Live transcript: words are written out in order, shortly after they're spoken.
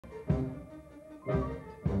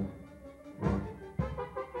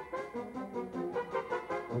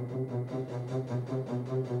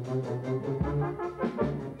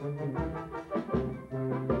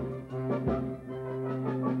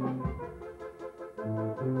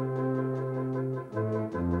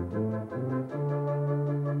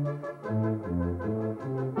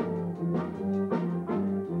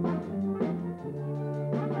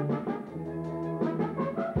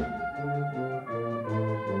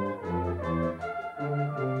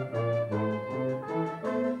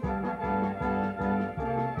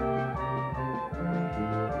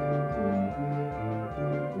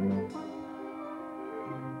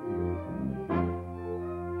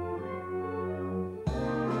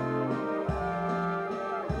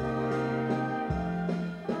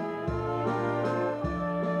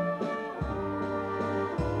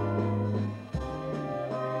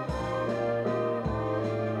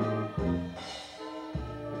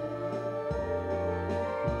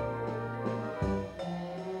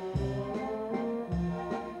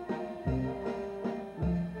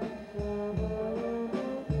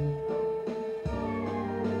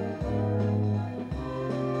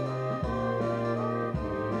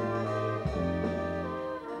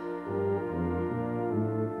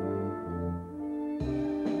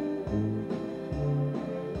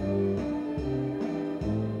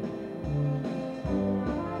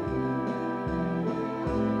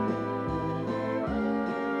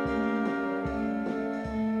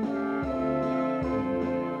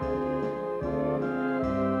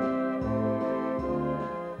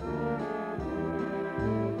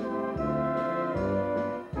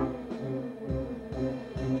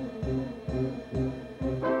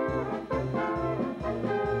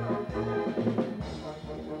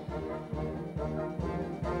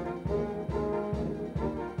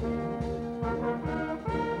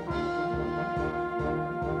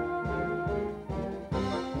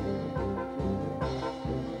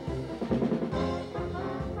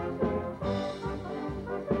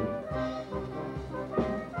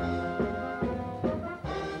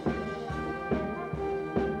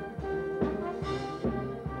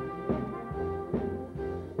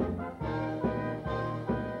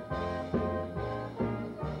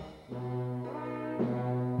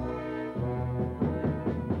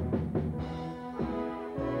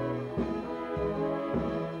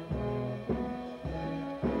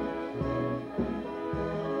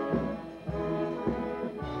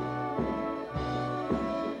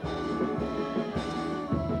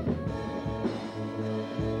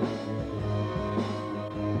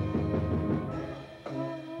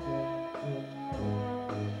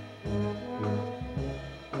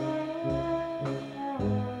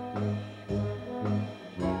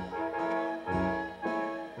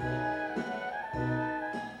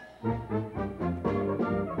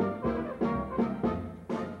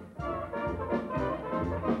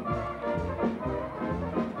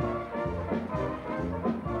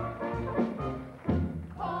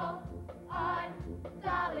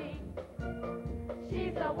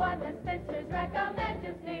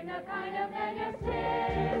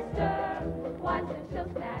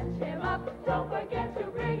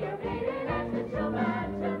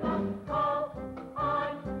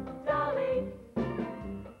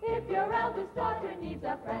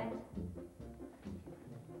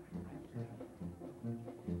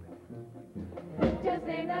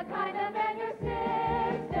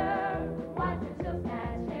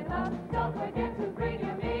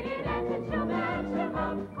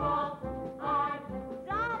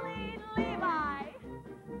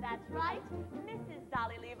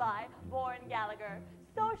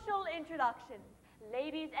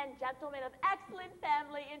Ladies and gentlemen of excellent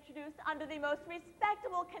family introduced under the most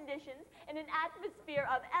respectable conditions in an atmosphere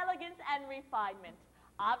of elegance and refinement.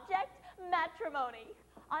 Object, matrimony.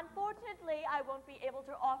 Unfortunately, I won't be able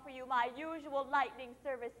to offer you my usual lightning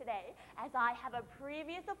service today, as I have a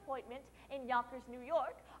previous appointment in Yonkers, New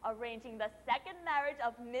York, arranging the second marriage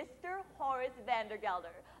of Mr. Horace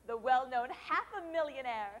Vandergelder, the well-known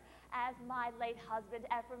half-a-millionaire. As my late husband,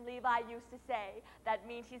 Ephraim Levi, used to say, that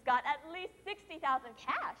means he's got at least $60,000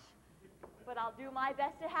 cash. But I'll do my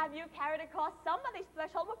best to have you carried across somebody's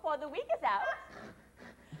threshold before the week is out.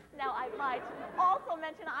 Now, I might also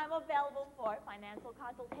mention I'm available for financial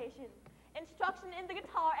consultation, instruction in the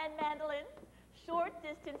guitar and mandolin, short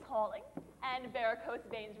distance hauling, and varicose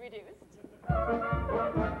veins reduced.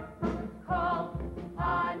 Call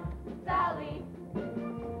on Dolly.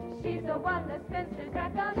 She's the one the spinsters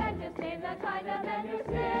recommend. Just name the kind of man your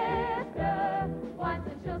sister wants,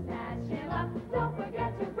 and she'll snatch him up. Don't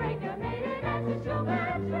forget to bring your maiden aunt, and she'll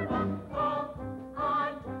match him up. Call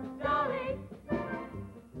on Dolly.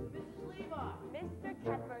 Mrs. Levi.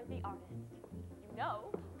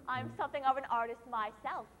 I'm something of an artist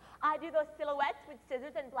myself. I do those silhouettes with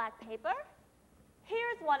scissors and black paper.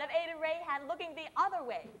 Here's one of Ada Rayhan looking the other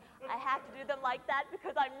way. I have to do them like that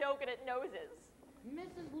because I'm no good at noses.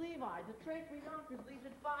 Mrs. Levi, the train for Yonkers leaves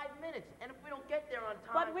in 5 minutes, and if we don't get there on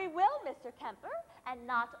time... But we will, Mr. Kemper. And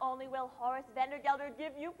not only will Horace Vandergelder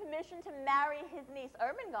give you permission to marry his niece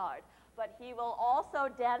Ermengarde, but he will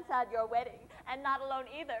also dance at your wedding, and not alone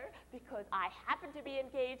either, because I happen to be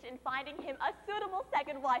engaged in finding him a suitable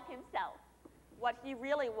second wife himself. What he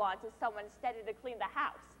really wants is someone steady to clean the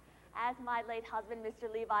house. As my late husband,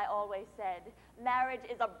 Mr. Levi, always said, marriage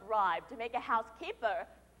is a bribe to make a housekeeper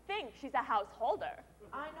think she's a householder.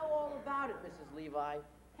 I know all about it, Mrs. Levi.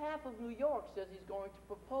 Half of New York says he's going to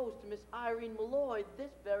propose to Miss Irene Malloy this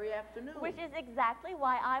very afternoon. Which is exactly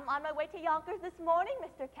why I'm on my way to Yonkers this morning,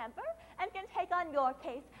 Mr. Kemper, and can take on your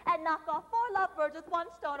case and knock off 4 lovebirds with 1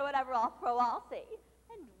 stone or whatever I'll throw, I'll see.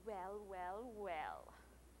 And well, well, well.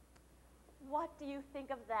 What do you think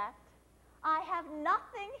of that? I have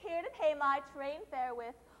nothing here to pay my train fare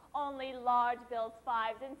with, only large bills,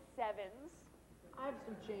 5s and 7s. I have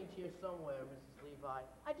some change here somewhere, Mrs. Levi.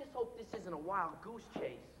 I just hope this isn't a wild goose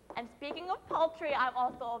chase. And speaking of poultry, I'm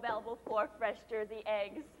also available for fresh Jersey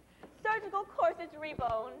eggs, surgical corsets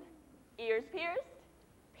reboned, ears pierced,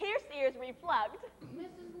 pierced ears replugged.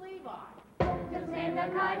 Mrs. Levi! Just name the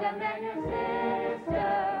kind of man your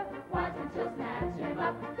sister wants and she'll snatch him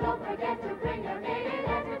up. Don't forget to bring your maiden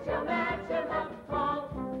heads and she'll match him up. Call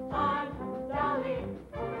on Dolly.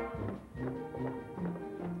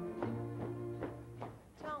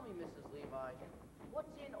 Tell me, Mrs. Levi,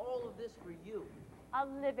 what's in all of this for you? A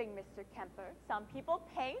living, Mr. Kemper. Some people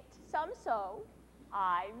paint, some sew.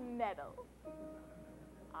 I meddle.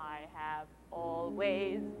 I have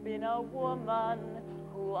always been a woman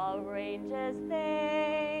who arranges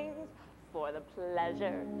things for the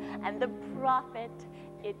pleasure and the profit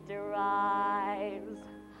it derives.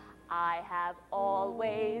 I have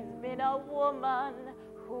always been a woman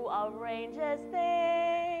who arranges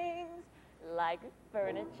things like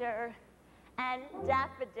furniture and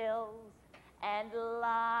daffodils and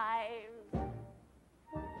lives.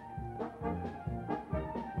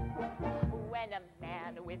 When a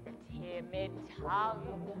man with a timid tongue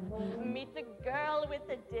meets a girl with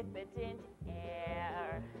a diffident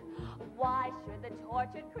air, why should the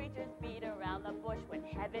tortured creatures beat around the bush when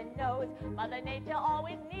heaven knows Mother Nature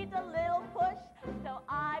always needs a little push? So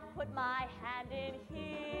I put my hand in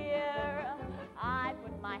here, I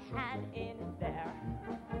put my hand in there.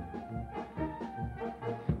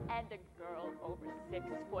 And a girl over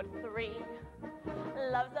 6'3"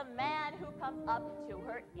 loves a man who comes up to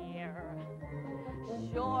her ear.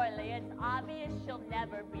 Surely it's obvious she'll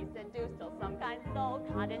never be seduced till some kind soul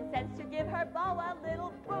condescends to give her beau a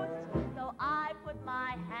little boost. So I put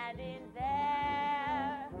my hand in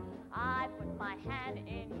there, I put my hand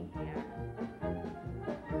in here.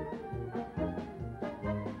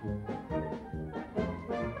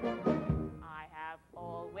 I have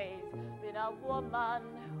always been a woman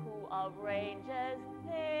who arranges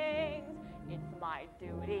things. It's my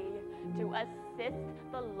duty to assist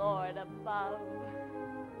the Lord above.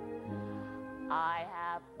 I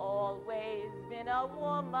have always been a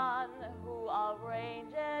woman who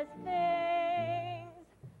arranges things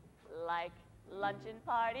like luncheon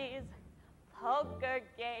parties, poker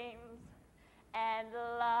games, and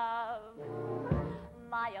love.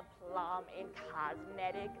 My aplomb in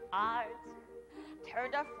cosmetic art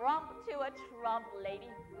turned a frump to a trump lady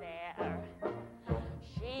fair.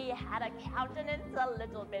 She had a countenance a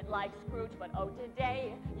little bit like Scrooge, but oh,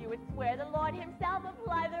 today you would swear the Lord himself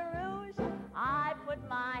applied the rouge. I put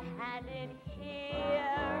my hand in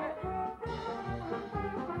here.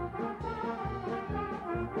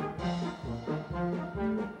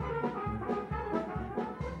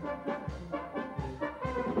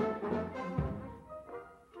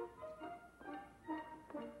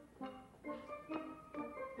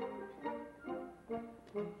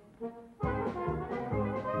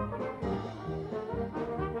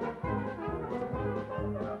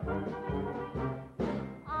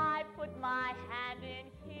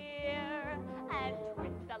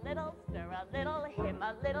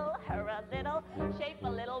 A little, her a little, shape a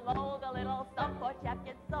little, mold a little, some poor chap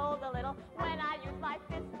gets sold a little. When I use my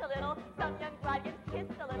fist a little, some young bride gets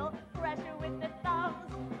kissed a little. Pressure with the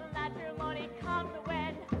thumbs, matrimony comes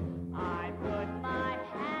when I put my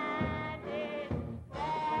hand in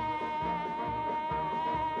there.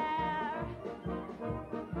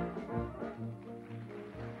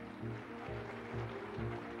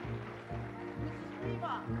 Mrs.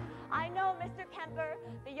 Levi! I know, Mr. Kemper.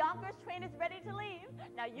 The Yonkers train is ready to leave.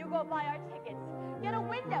 Now you go buy our tickets. Get a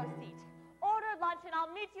window seat. Order lunch watch and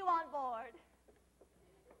I'll meet you on board.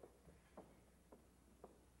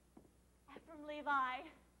 Ephraim Levi,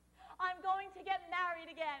 I'm going to get married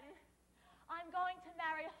again. I'm going to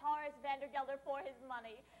marry Horace Vandergelder for his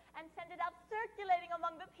money and send it out circulating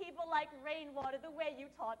among the people like rainwater the way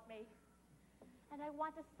you taught me. And I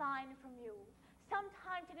want a sign from you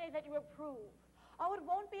sometime today that you approve. Oh, it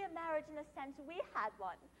won't be a marriage in the sense we had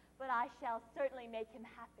one, but I shall certainly make him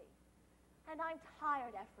happy. And I'm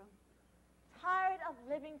tired, Ephraim. Tired of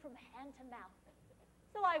living from hand to mouth.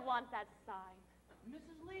 So I want that sign.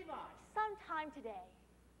 Mrs. Levi. Sometime today.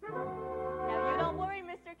 Now, you don't worry,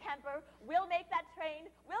 Mr. Kemper. We'll make that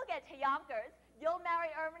train. We'll get to Yonkers. You'll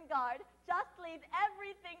marry Ermengarde. Just leave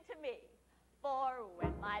everything to me. For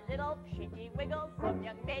when my little pinky wiggles, some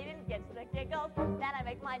young maiden gets the giggles. Then I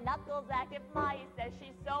make my knuckles active. Ma says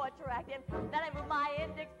she's so attractive. Then I move my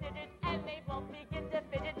index digit, and they both begin to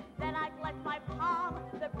fidget. Then I collect my palm.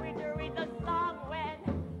 The preacher reads a psalm when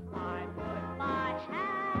I put my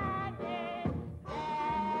hand in there.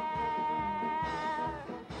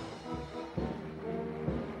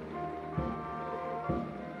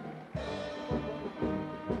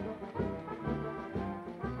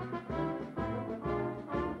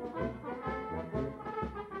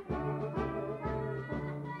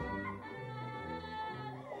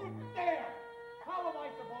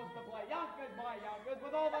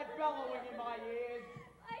 With all that bellowing in my ears.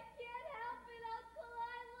 I can't help it, Uncle.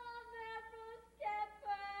 I love that Bruce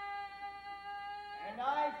Kemper. And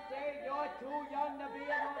I say you're too young to be in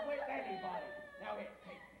love with anybody. Now here,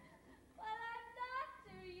 take this. But I'm not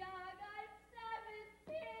too young. I'm 17,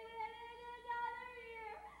 and in another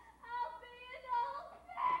year, I'll be an old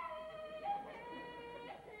maid.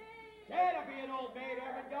 Care to be an old maid,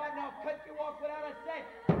 Ermengarde? Now cut you off without a cent.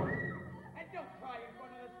 And don't cry in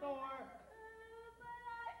front of the store.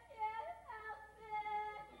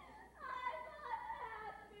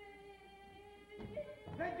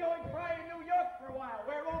 Then go and cry in New York for a while,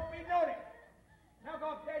 where it won't be noticed. Now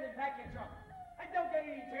go upstairs and pack your trunk. And don't get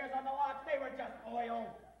any tears on the locks, they were just oil.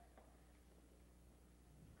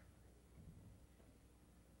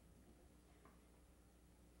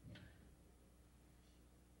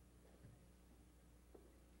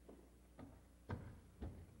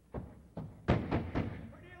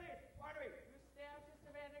 Cornelius, Marjorie. You stay out,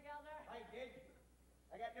 Mr. Vandergelder? I did.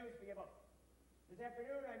 I got news for you both. This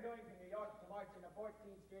afternoon, I'm going to New York to march in the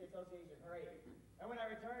 14th Street Association parade. And when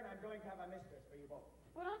I return, I'm going to have a mistress for you both.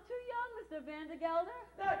 But I'm too young, Mr. Vandergelder.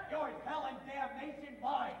 Not yours, hell and damnation,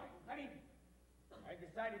 mine. I've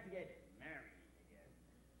decided to get married again.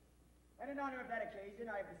 And in honor of that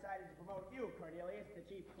occasion, I've decided to promote you, Cornelius, to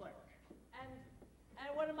chief clerk. And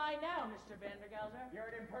what am I now, Mr. Vandergelder?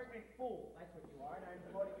 You're an impertinent fool. That's what you are, and I'm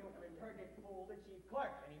promoting you from impertinent fool to chief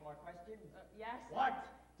clerk. Any more questions? Yes. What?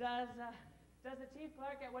 Does the chief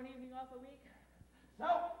clerk get one evening off a week? So,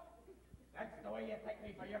 that's the way you take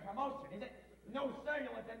me for your promotion, is it? No, sir,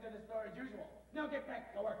 you'll attend to the store as usual. Now get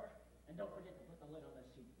back to work. And don't forget to put the lid on the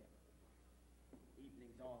sheet there.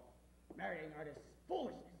 Evening's all. Marrying artists,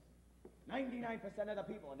 foolishness. 99% of the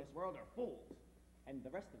people in this world are fools. And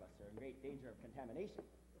the rest of us are in great danger of contamination.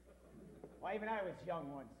 Why, even I was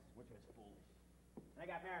young once, which was foolish. And I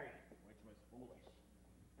got married, which was foolish.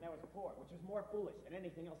 And I was poor, which was more foolish than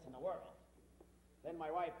anything else in the world. Then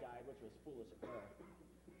my wife died, which was foolish of her.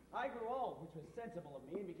 I grew old, which was sensible of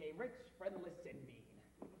me, and became rich, friendless, and mean.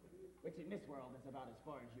 Which in this world is about as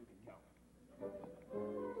far as you can go.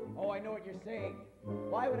 Oh, I know what you're saying.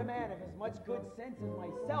 Why would a man of as much good sense as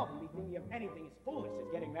myself be thinking of anything as foolish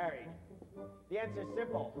as getting married? The answer's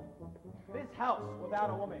simple. This house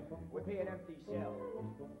without a woman would be an empty shell.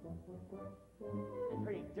 And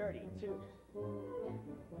pretty dirty, too.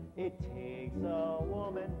 It takes a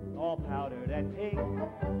woman all powdered and pink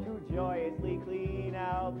to joyously clean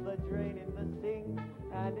out the drain in the sink.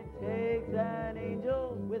 And it takes an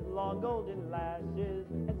angel with long golden lashes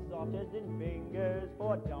and soft as in fingers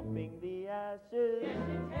for dumping the ashes. Yes,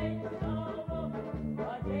 it takes a woman,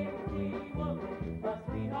 a dainty woman, a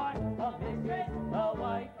sweetheart, a mistress, a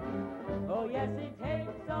wife. Oh, yes, it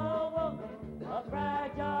takes a woman, a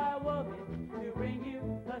fragile woman, to bring you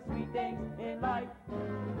the sweet things in life.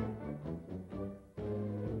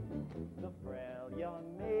 The frail young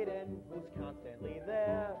maiden who's constantly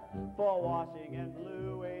there for washing and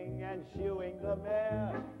bluing and shoeing the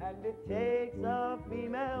mare. And it takes a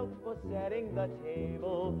female for setting the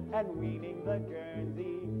table and weaning the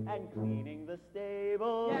Guernsey and cleaning the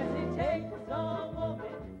stable. Yes, it takes a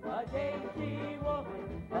woman, a dainty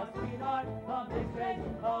woman, a sweetheart, a mistress,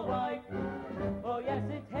 a wife. Oh, yes,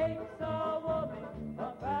 it takes a woman,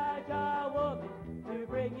 a fragile woman, to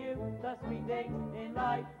bring you the sweet things in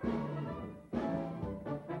life.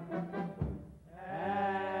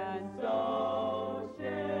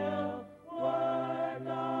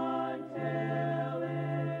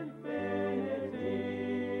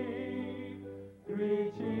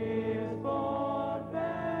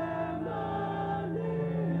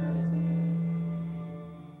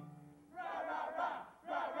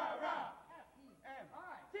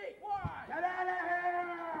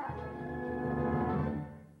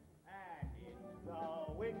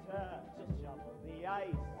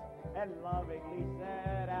 and lovingly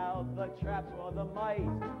set out the traps for the mice.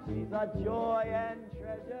 She's a joy and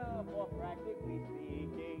treasure, for practically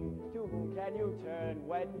speaking, to whom can you turn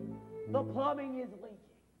when the plumbing is leaking?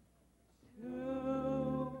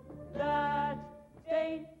 To that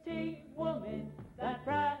dainty woman, that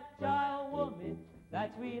fragile woman,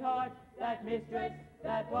 that sweetheart, that mistress,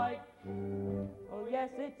 that wife. Oh yes,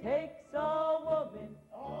 it takes a woman,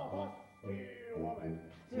 Oh, husky woman.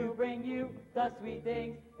 to bring you the sweet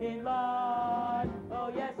things in life.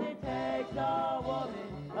 Oh yes, it takes a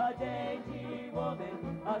woman, a dainty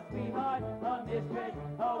woman, a sweetheart, a mistress,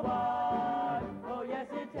 a wife. Oh yes,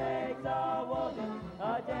 it takes a woman,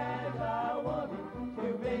 a dainty woman,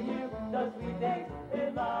 to bring you the sweet things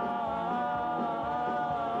in life.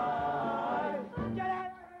 Get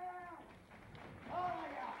out! Oh, my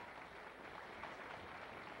God.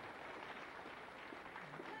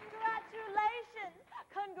 Congratulations!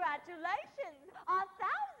 Congratulations!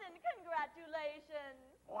 1,000 congratulations!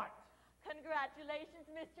 What? Congratulations,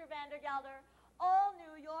 Mr. Vandergelder. All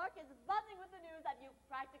New York is buzzing with the news that you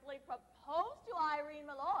practically proposed to Irene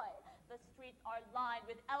Malloy. The streets are lined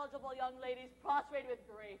with eligible young ladies prostrate with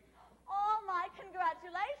grief. All my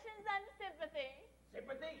congratulations and sympathy.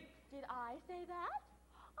 Sympathy? Did I say that?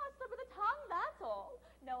 A slip of the tongue, that's all.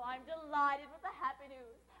 No, I'm delighted with the happy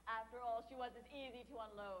news. After all, she wasn't easy to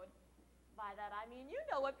unload. By that I mean, you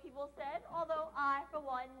know what people said, although I, for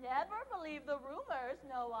one, never believed the rumors.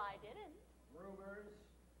 No, I didn't. Rumors?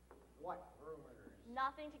 What rumors?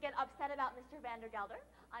 Nothing to get upset about, Mr. Vandergelder.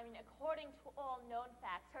 I mean, according to all known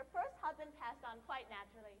facts, her first husband passed on quite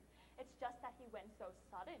naturally. It's just that he went so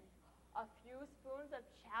sudden. A few spoons of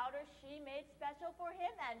chowder she made special for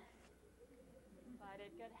him, and... But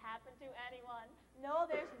it could happen to anyone. No,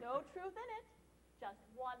 there's no truth in it. Just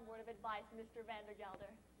one word of advice, Mr.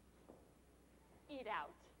 Vandergelder. Eat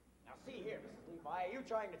out. Now, see here, Mrs. Levi, are you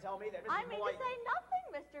trying to tell me that Mrs. I mean Malloy... to say nothing,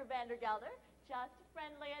 Mr. Vandergelder. Just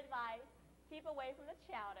friendly advice. Keep away from the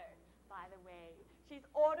chowder. By the way, she's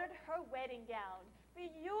ordered her wedding gown.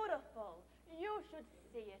 Beautiful. You should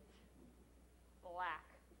see it. Black.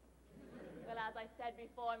 But as I said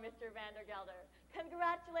before, Mr. Vandergelder,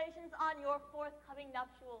 congratulations on your forthcoming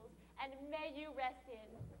nuptials, and may you rest in...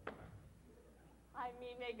 I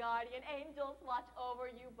mean, may guardian angels watch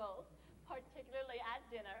over you both, particularly at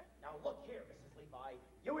dinner. Now, look here, Mrs. Levi.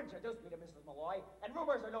 You introduced me to Mrs. Malloy, and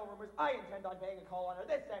rumors or no rumors, I intend on paying a call on her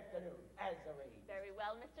this afternoon, as arranged. Very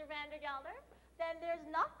well, Mr. Vandergelder. Then there's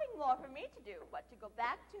nothing more for me to do but to go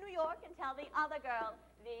back to New York and tell the other girl,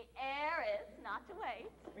 the heiress, not to wait.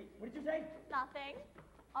 Wait, what did you say? Nothing.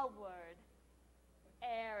 A word.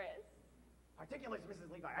 Heiress. Articulate, Mrs.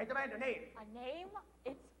 Levi. I demand a name. A name?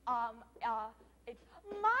 It's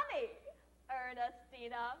Money.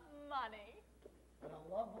 Ernestina Money. What a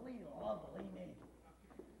lovely, lovely name.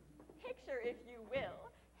 Picture, if you will,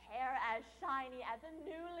 hair as shiny as a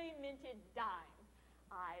newly minted dime,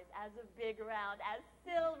 eyes as big round as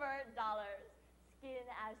silver dollars, skin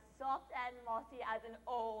as soft and mossy as an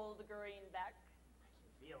old greenback.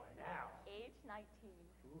 Feel it now. Age 19.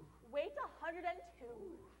 Ooh. Weight 102.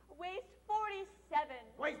 Waist 47.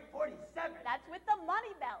 Waist 47? That's with the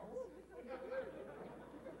money bells.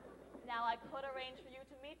 Now, I could arrange for you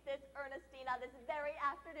to meet this Ernestina this very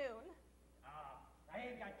afternoon. I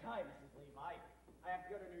ain't got time, Mrs. Levi. I have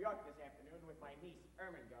to go to New York this afternoon with my niece,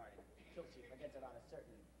 Ermengarde, till she forgets it on a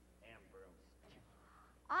certain Ambrose.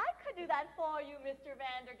 I could do that for you, Mr.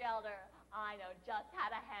 Vandergelder. I know just how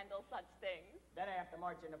to handle such things. Then I have to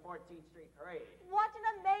march in the 14th Street Parade. What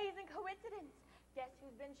an amazing coincidence. Guess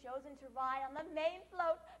who's been chosen to ride on the main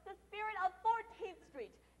float, the spirit of 14th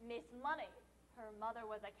Street? Miss Money. Her mother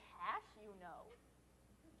was a cash, you know.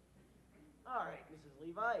 All right, Mrs.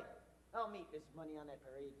 Levi. I'll meet Miss Money on that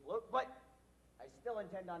parade float, but I still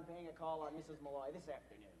intend on paying a call on Mrs. Malloy this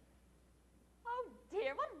afternoon. Oh,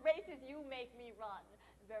 dear, what races you make me run.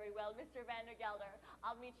 Very well, Mr. Vandergelder.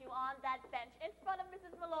 I'll meet you on that bench in front of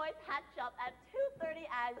Mrs. Malloy's hat shop at 2:30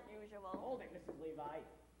 as usual. Hold it, Mrs. Levi.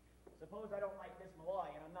 Suppose I don't like Miss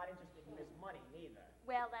Malloy, and I'm not interested in Miss Money, neither.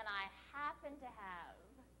 Well, then I happen to have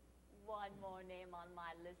one more name on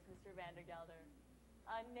my list, Mr. Vandergelder.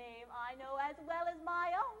 A name I know as well as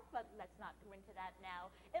my own, but let's not go into that now.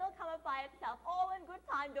 It'll come up by itself, all in good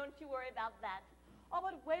time, don't you worry about that. Oh,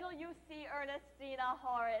 but wait till you see Ernestina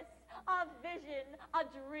Horace. A vision, a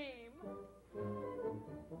dream.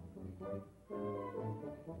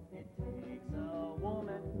 It takes a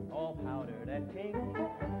woman, all powdered and pink,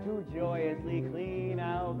 to joyously clean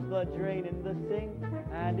out the drain in the sink.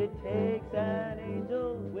 And it takes an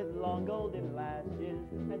angel with long golden lashes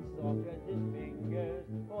and soft rested fingers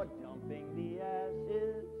for dumping the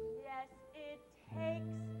ashes. Yes, it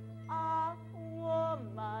takes a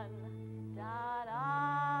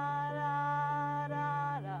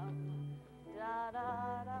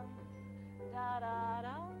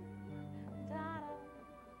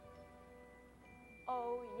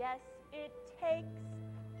yes, it takes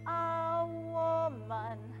a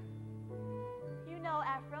woman. You know,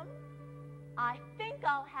 Ephraim, I think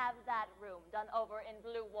I'll have that room done over in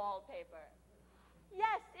blue wallpaper.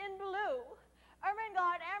 Yes, in blue.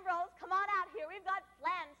 Ermengarde, Ambrose, come on out here. We've got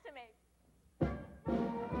plans to make.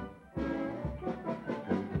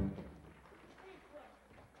 Chief clerk.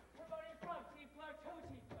 Promoted from chief clerk to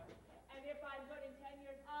chief clerk. And if I'm good in 10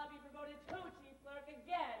 years, I'll be promoted to chief clerk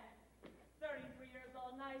again. 33 years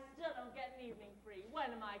old and I still don't get an evening free. When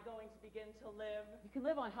am I going to begin to live? You can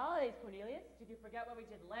live on holidays, Cornelius. Did you forget what we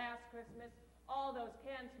did last Christmas? All those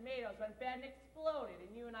canned tomatoes went bad and exploded, and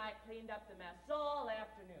you and I cleaned up the mess all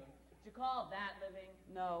afternoon. Did you call that living?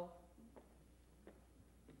 No.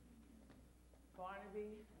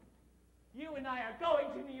 Barnaby, you and I are going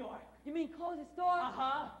to New York. You mean close the store?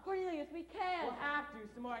 Uh-huh. Cornelius, we can't. We'll have to.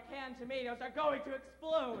 Some more canned tomatoes are going to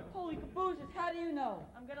explode. Holy cabooses, how do you know?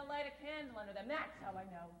 I'm going to light a candle under them. That's how I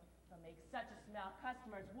know. They'll make such a smell,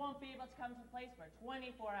 customers won't be able to come to the place for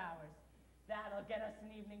 24 hours. That'll get us an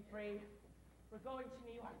evening free. We're going to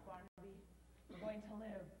New York, Barnaby. We're going to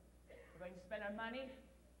live. We're going to spend our money.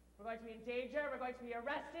 We're going to be in danger. We're going to be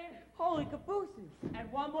arrested. Holy cabooses. And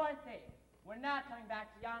one more thing. We're not coming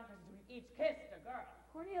back to Yonkers until we each kissed a girl.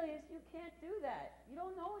 Cornelius, you can't do that. You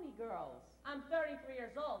don't know any girls. I'm 33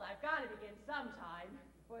 years old. I've got to begin sometime.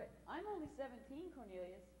 But I'm only 17,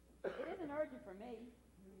 Cornelius. It isn't urgent for me.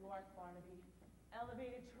 New York, Barnaby.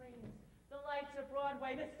 Elevated trains. The lights of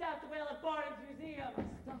Broadway. The stuffed whale at Barnum's Museum.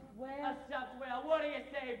 Stuffed whale? A stuffed whale. What do you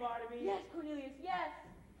say, Barnaby? Yes, Cornelius, yes.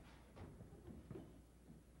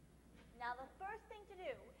 Now, the first thing to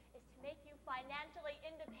do is to make you financially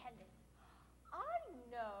independent. I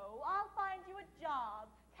know. I'll find you a job.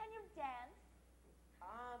 Can you dance?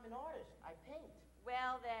 I'm an artist. I paint.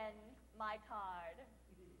 Well, then, my card.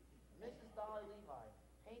 Mrs. Dolly Levi.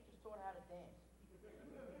 Painters taught how to dance.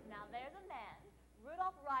 Now, there's a man,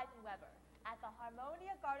 Rudolph Reisenweber, at the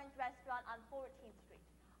Harmonia Gardens restaurant on 14th Street.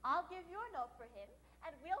 I'll give your note for him,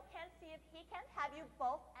 and we'll see if he can have you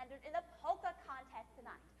both entered in the polka contest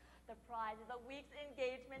tonight. The prize is a week's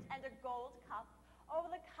engagement and a gold cup. Over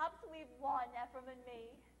the cups we've won, Ephraim and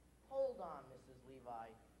me. Hold on, Mrs. Levi.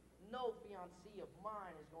 No fiancé of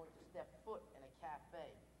mine is going to step foot in a cafe.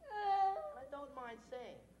 And I don't mind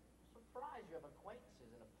saying, I'm surprised you have acquaintances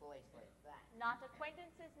in a place like that. Not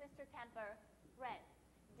acquaintances, Mr. Kemper. Friends.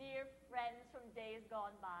 Dear friends from days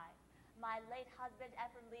gone by. My late husband,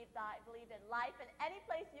 Ephraim, believed in life in any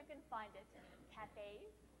place you can find it. Cafes,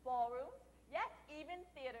 ballrooms, yes, even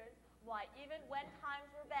theaters. Why, even when times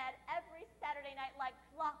were bad, every Saturday night like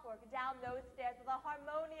clockwork down those stairs to the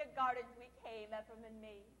Harmonia Gardens we came, Ephraim and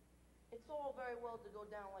me. It's all very well to go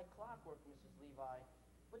down like clockwork, Mrs. Levi,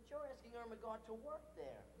 but you're asking Ermengarde to work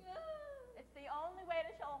there. It's the only way to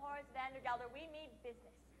show Horace Vandergelder we mean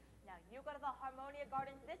business. Now, you go to the Harmonia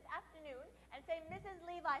Gardens this afternoon and say Mrs.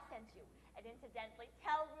 Levi sent you. And incidentally,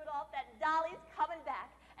 tell Rudolph that Dolly's coming back,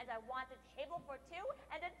 and I want a table for two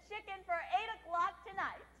and a chicken for 8 o'clock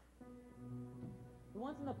tonight. The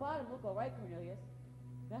ones on the bottom look all right, Cornelius.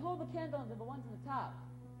 Now hold the candle under the ones on the top.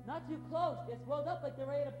 Not too close. They're swelled up like they're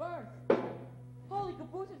ready to burst. Holy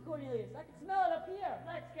cabooses, Cornelius. I can smell it up here.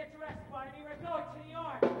 Let's get dressed, Barnaby. We're going to New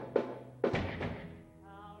York.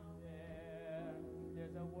 Out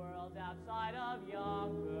there's a world outside of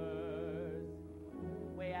Yonkers.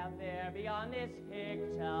 Way out there beyond this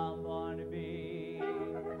hick town, Barnaby.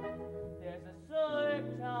 There's a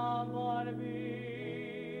slick town, Barnaby.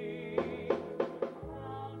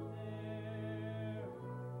 Out there,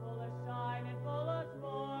 full of shine and full of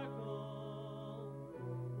sparkle.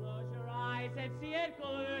 Close your eyes and see it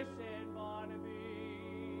glisten, Barnaby.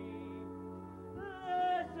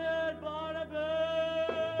 Listen, Barnaby.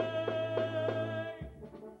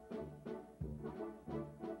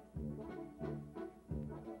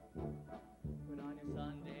 Put on your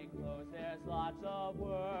Sunday clothes, there's lots of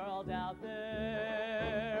world out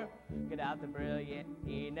there. Get out the brilliant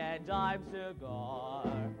Dean and Dime cigar.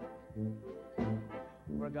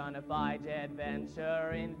 We're gonna find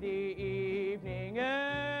adventure in the evening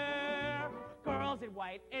air. Girls in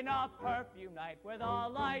white in a perfume night with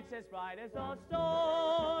all lights as bright as those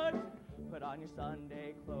stars. Put on your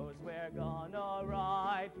Sunday clothes, we're gonna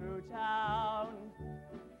ride through town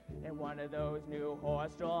in one of those new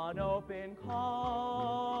horse-drawn open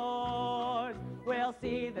cars. We'll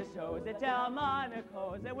see the shows at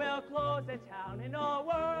Delmonico's and we'll close the town in a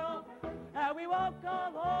whirl. And we won't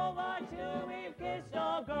come home until we've kissed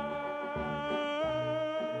a girl.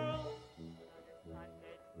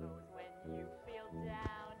 Sunday clothes when you feel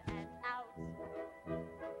down and out.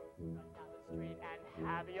 Run down the street and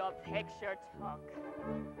have your picture took.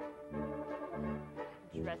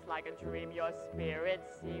 Dressed like a dream, your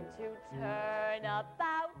spirits seem to turn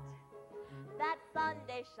about. That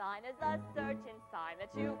Sunday shine is a certain sign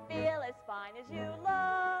that you feel as fine as you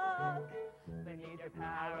look. Beneath your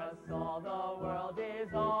parasol, the world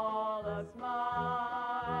is all a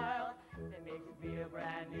smile. That makes you feel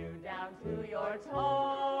brand new down to your toes.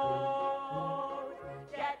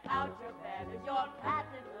 Get out your feathers, your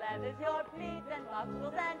patent leathers, your pleats and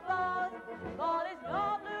buckles and bows. All is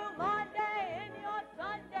no blue Monday in your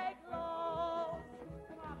Sunday clothes.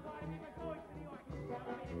 Come on, boy, make a choice for New York.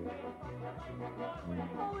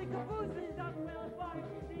 Holy cabooses!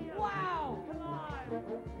 Wow! Come on!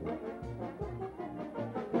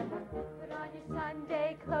 Put on your Sunday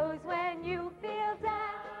clothes when you feel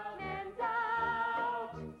down and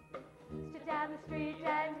out. Strut down the street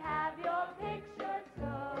and have your picture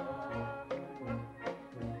took.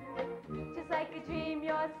 Just like a dream,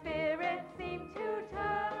 your spirits seem to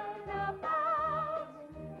turn about.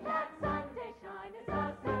 That Sunday shine is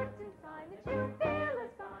a certain sign that you feel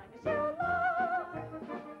as fine as you look.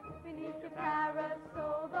 Beneath your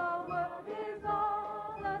parasol, the world is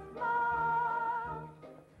all a smile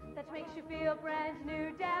that makes you feel brand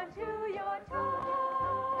new down to your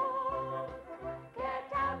toes.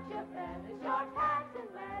 Get out your feathers, your hats and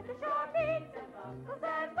leathers, your beads and buckles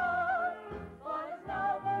and bows. For it's no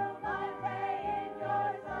blue Monday in your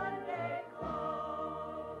Sunday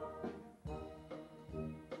clothes.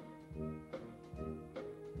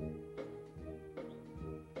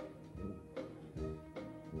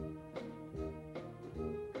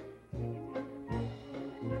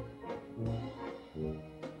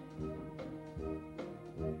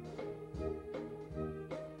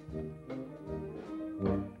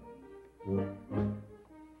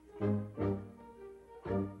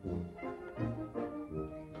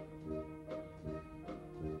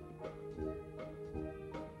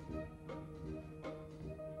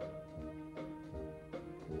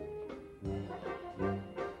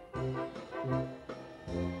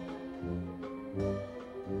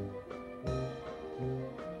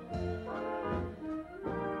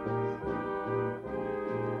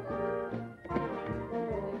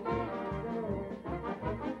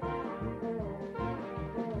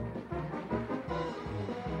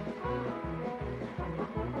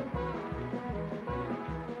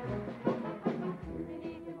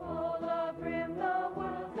 Beneath the polar brim, the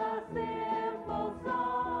world's a simple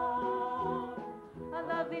song. A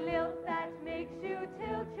lovely lilt that makes you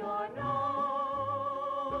tilt your nose.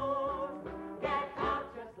 Get out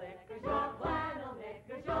your slickers, your flannel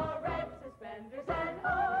knickers, your red suspenders and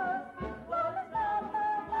hose. For there's no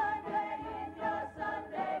blue Monday in your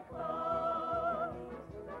Sunday clothes.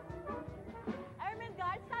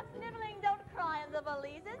 Ermengarde, stop sniveling, don't cry in the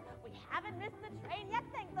valises. We haven't missed the train yet,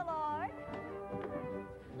 thank the Lord.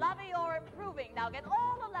 Lovey, you're improving. Now get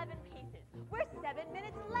all 11 pieces. We're 7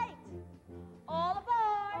 minutes late. All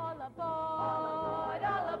aboard! All aboard,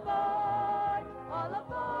 all aboard, all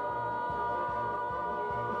aboard.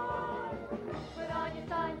 Put on your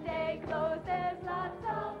Sunday clothes, there's lots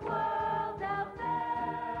of world out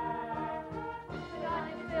there. Put on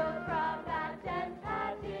your silk cravat and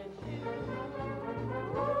patent shoes.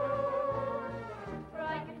 For I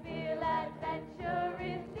can feel adventure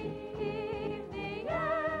in the evening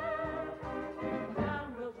air. Down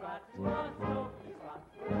we'll trot to a smoky spot.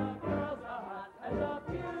 The girls are hot as a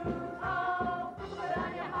fuse. Oh, put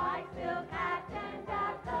on your high silk hat and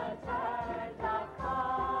at the turnstile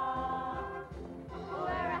car.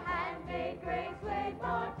 Wear a handmade gray suede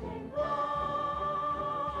martin glove.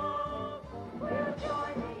 We'll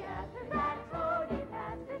join the Asses and Tony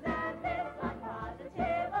Passes and this I'm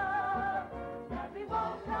positive of. That we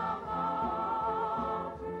won't come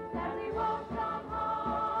home. That we won't come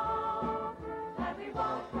home. That we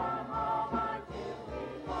won't come home until we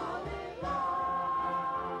fall in love.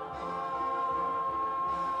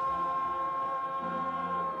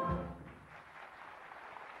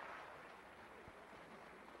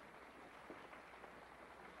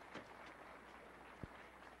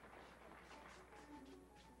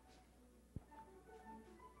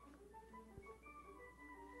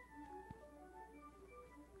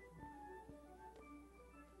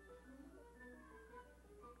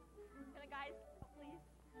 Can I, guys, please?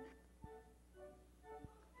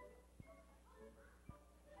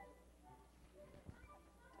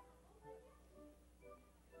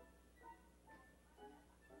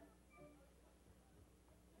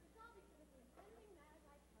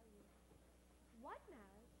 What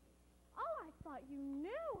marriage? Oh, I thought you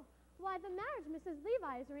knew. Why, the marriage Mrs.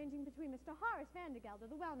 Levi is arranging between Mr. Horace Vandergelder,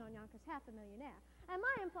 the well-known Yonkers half-a-millionaire, and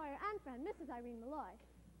my employer and friend, Mrs. Irene Malloy.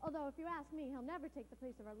 Although, if you ask me, he'll never take the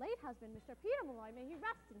place of her late husband, Mr. Peter Malloy. May he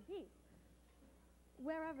rest in peace.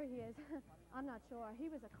 Wherever he is, I'm not sure. He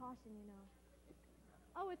was a caution, you know.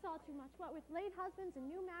 Oh, it's all too much. What with late husbands and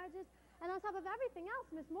new marriages, and on top of everything else,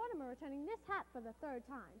 Miss Mortimer returning this hat for the 3rd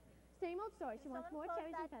time. Same old story. She wants more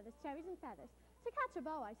cherries and feathers, cherries and feathers. To catch a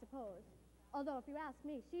beau, I suppose. Although, if you ask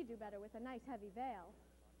me, she'd do better with a nice heavy veil.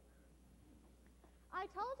 I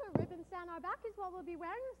told her ribbons down our back is what we'll be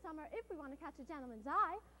wearing this summer if we want to catch a gentleman's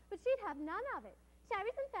eye, but she'd have none of it.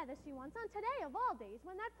 Cherries and feathers she wants on today of all days,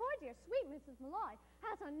 when that poor dear sweet Mrs. Malloy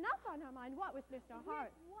has enough on her mind, what with Mr.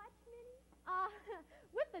 Hart. What, Minnie?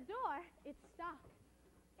 With the door, it's stuck.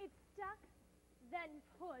 It's stuck? Then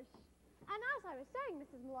push. And as I was saying,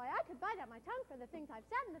 Mrs. Malloy, I could bite out my tongue for the things I've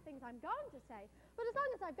said and the things I'm going to say, but as long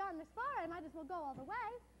as I've gotten this far, I might as well go all the way.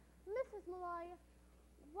 Mrs. Malloy,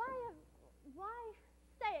 why...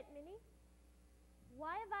 Say it, Minnie.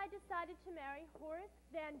 Why have I decided to marry Horace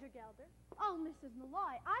Vandergelder? Oh, Mrs.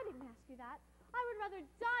 Malloy, I didn't ask you that. I would rather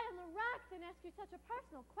die on the rack than ask you such a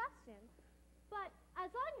personal question. But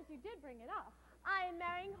as long as you did bring it up. I am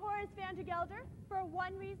marrying Horace Vandergelder for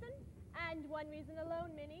one reason, and one reason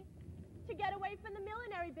alone, Minnie. To get away from the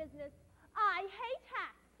millinery business. I hate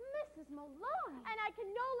hats. Mrs. Malloy! And I can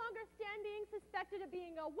no longer stand being suspected of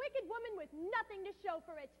being a wicked woman with nothing to show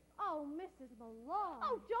for it. Oh, Mrs. Malloy.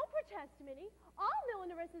 Oh, don't protest, Minnie. All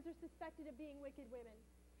millineresses are suspected of being wicked women.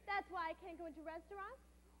 That's why I can't go into restaurants,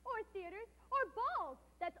 or theaters, or balls.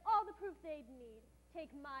 That's all the proof they'd need. Take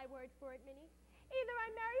my word for it, Minnie. Either I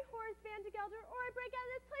marry Horace Vandergelder, or I break out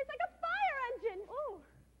of this place like a fire engine. Ooh.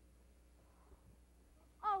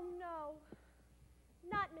 Oh, no.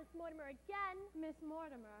 Not Miss Mortimer again. Miss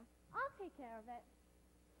Mortimer, I'll take care of it.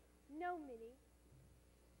 No, Minnie.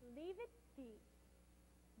 Leave it be.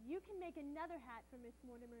 You can make another hat for Miss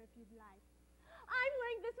Mortimer if you'd like. I'm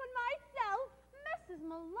wearing this one myself. Mrs.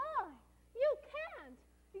 Malloy, you can't.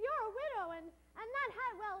 You're a widow, and that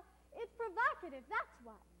hat, well, it's provocative, that's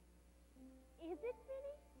what. Is it,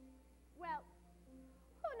 Minnie? Well,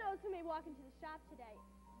 who knows who may walk into the shop today.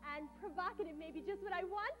 And provocative may be just what I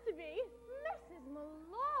want to be. Mrs.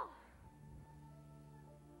 Malloy!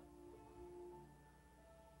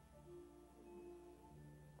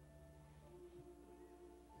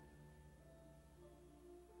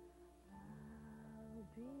 I'll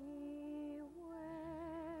be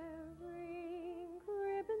wearing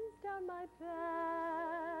ribbons down my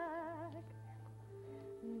back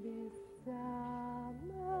this summer.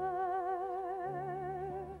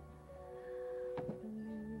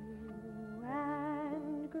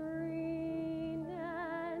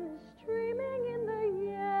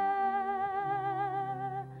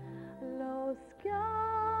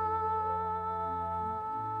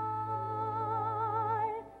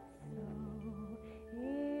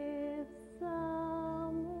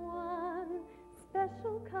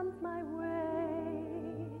 Comes my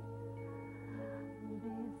way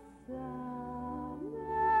this summer,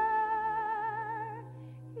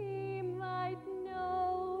 he might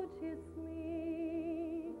notice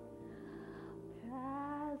me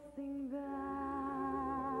passing by,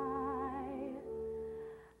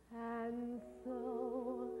 and so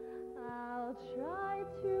I'll try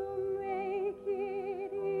to make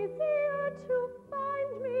it easier to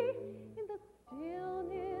find me in the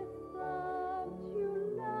stillness of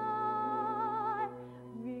July,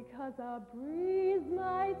 because a breeze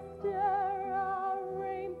might stir a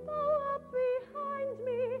rainbow up behind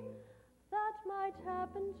me that might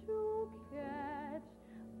happen to catch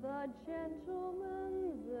the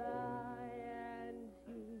gentleman's eye, and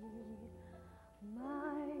he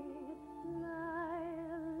might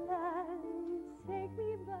smile and take me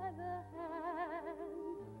by the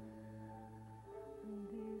hand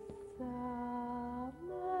this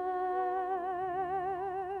summer.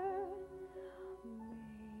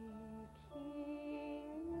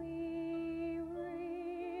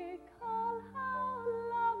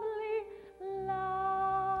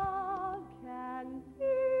 Love can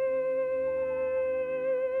be.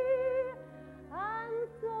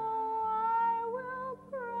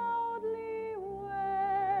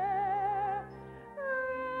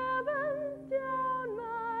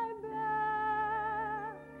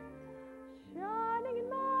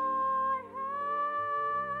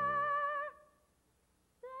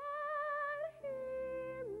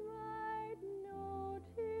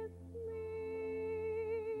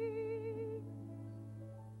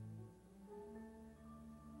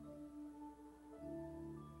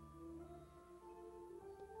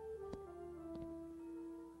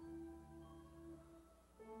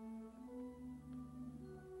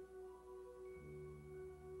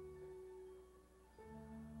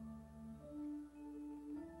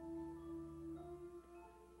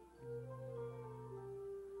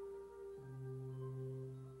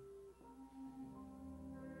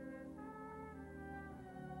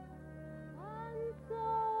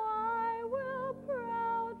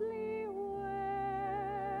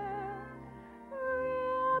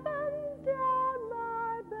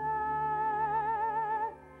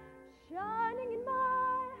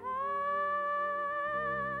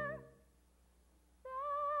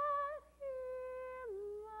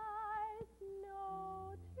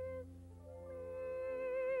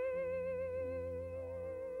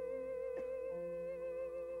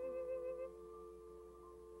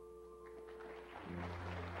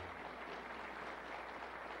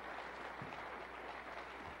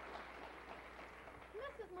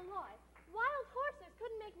 Malloy, wild horses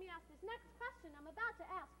couldn't make me ask this next question I'm about to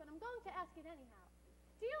ask, but I'm going to ask it anyhow.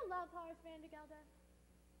 Do you love Horace Vandergelder?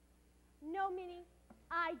 No, Minnie,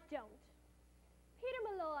 I don't. Peter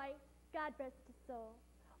Malloy, God rest his soul,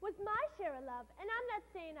 was my share of love, and I'm not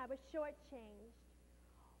saying I was shortchanged.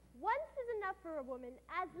 Once is enough for a woman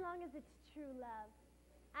as long as it's true love,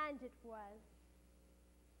 and it was.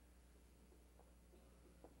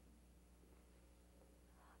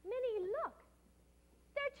 Minnie, look.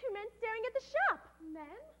 There are two men staring at the shop.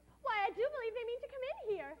 Men? Why, I do believe they mean to come in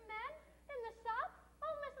here. Men? In the shop?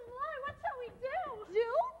 Oh, Mrs. Malloy, what shall we do?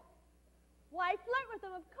 Do? Why, flirt with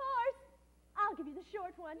them, of course. I'll give you the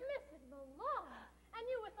short one. Mrs. Malloy, and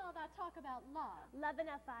you with all that talk about love. Love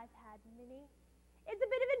enough I've had, Minnie. It's a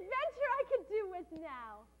bit of adventure I could do with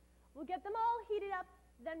now. We'll get them all heated up,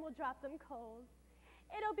 then we'll drop them cold.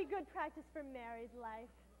 It'll be good practice for married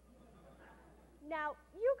life. Now,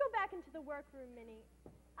 you go back into the workroom, Minnie.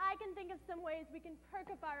 I can think of some ways we can perk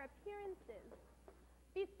up our appearances.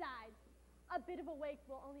 Besides, a bit of a wake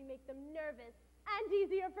will only make them nervous and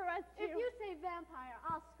easier for us to... If you say vampire,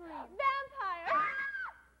 I'll scream. Vampire!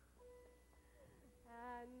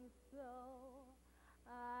 And so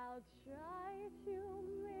I'll try to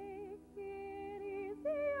make it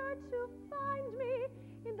easier to find me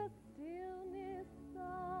in the stillness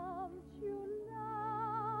of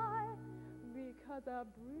July, because a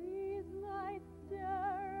breeze might stir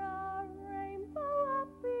a rainbow up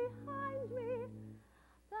behind me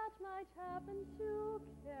that might happen to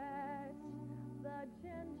catch the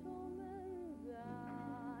gentleman's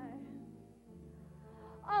eye.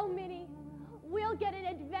 Oh, Minnie, we'll get an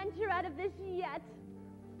adventure out of this yet.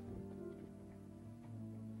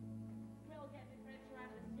 We'll get an adventure out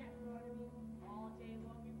of this yet, Barnaby. All day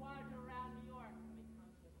long we wander around New York. We come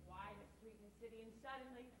to the quietest street in the city, and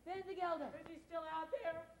suddenly... Vandergelder! Is he still out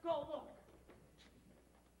there? Go look.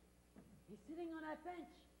 He's sitting on that bench.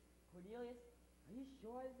 Cornelius, are you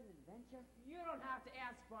sure it's an adventure? You don't have to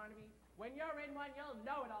ask, Barnaby. When you're in one, you'll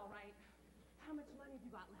know it all right. How much money have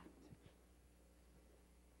you got left?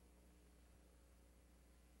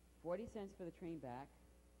 40 cents for the train back,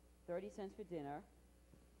 30 cents for dinner,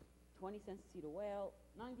 20 cents to see the whale,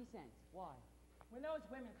 90 cents. Why? When those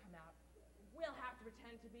women come out, we'll have to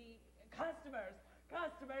pretend to be customers.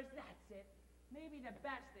 Customers, that's it. Maybe the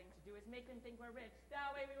best thing to do is make them think we're rich.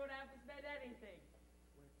 That way we won't have to spend anything.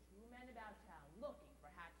 We're two men about town looking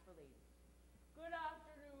for hats for ladies. Good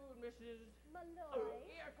afternoon, Mrs. Malloy.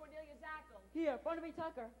 Here, Cornelia Zackel. Here, Barnaby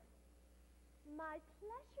Tucker. My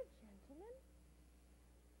pleasure, gentlemen.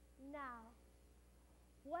 Now,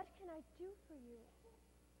 what can I do for you?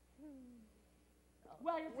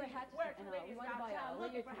 Well, you We're see, hats we're and, two we ladies want to about buy a town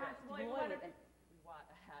looking for hats for ladies. and We want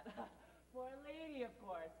a hat. For a lady, of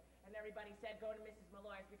course. And everybody said go to Mrs.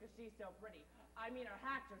 Malloy's because she's so pretty. I mean, her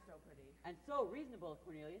hats are so pretty. and so reasonable,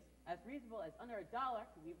 Cornelius. As reasonable as under $1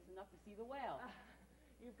 to leave us enough to see the whale.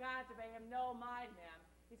 You've got to pay him no mind, ma'am.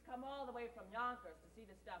 He's come all the way from Yonkers to see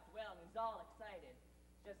the stuffed whale, and he's all excited.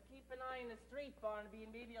 Just keep an eye on the street, Barnaby,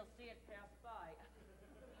 and maybe you'll see it pass by.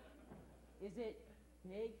 Is it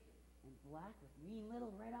big and black with mean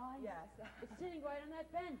little red eyes? Yes. It's sitting right on that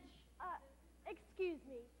bench. Excuse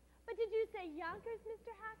me, but did you say Yonkers,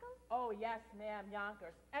 Mr. Hackle? Oh, yes, ma'am,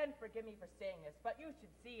 Yonkers. And forgive me for saying this, but you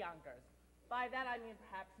should see Yonkers. By that I mean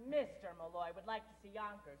perhaps Mr. Malloy would like to see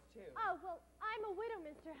Yonkers, too. Oh, well, I'm a widow,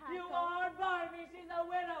 Mr. Hackle. You are, Barnaby. She's a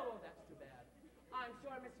widow. Oh, that's too bad. I'm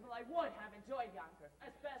sure Mr. Malloy would have enjoyed Yonkers,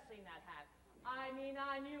 especially in that hat. I mean,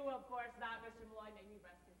 on you, of course, not Mr. Malloy. May you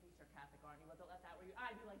rest in peace, you're Catholic, aren't you? Well, don't let that worry you.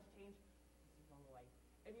 I do like to change. Mrs. Malloy,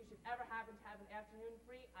 if you should ever happen to have an afternoon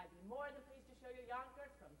free, I'd be more than pleased to show you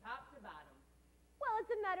Yonkers from top to bottom. Well,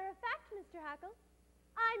 as a matter of fact, Mr. Hackle,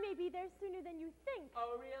 I may be there sooner than you think.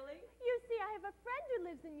 Oh, really? You see, I have a friend who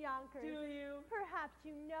lives in Yonkers. Do you? Perhaps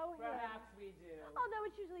you know him. Perhaps we do. Although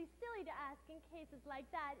it's usually silly to ask in cases like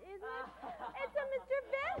that, isn't it? It's a Mr.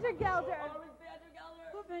 Vandergelder. Oh, Miss Vandergelder.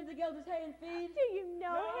 Who Vandergelder's hay and feed? Do you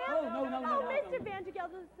know him? Oh, no. Oh, Mr.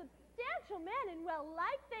 Vandergelder's a substantial man and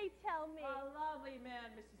well-liked, they tell me. A lovely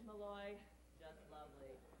man, Mrs. Malloy. Just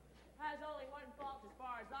lovely. Has only one fault as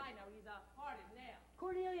far as I know. He's a hearted nail.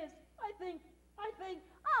 Cornelius, I think.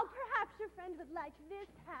 Oh, perhaps your friend would like this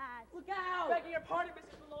hat. Look out! Begging your pardon,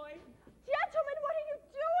 Mrs. Malloy. Gentlemen, what are you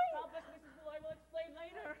doing? Help us, Mrs. Malloy. We'll explain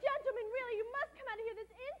later. Gentlemen, really, you must come out of here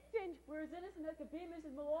this instant. We're as innocent as could be, Mrs.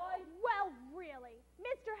 Malloy. Well, really.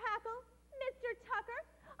 Mr. Hackle, Mr. Tucker,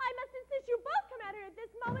 I must insist you both come out here at this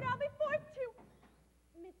moment. I'll be forced to...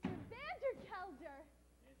 Mr. Vandergelder.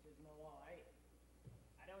 Mrs. Malloy,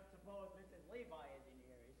 I don't suppose Mrs. Levi is in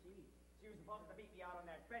here, is she? She was supposed to meet me out on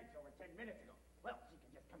that bench over 10 minutes ago. Well, she can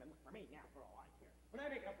just come and look for me now for all I care. When I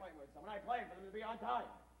make a someone. I planned for them to be on time.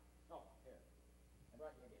 Oh, here. I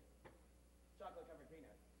brought you a gift. Chocolate-covered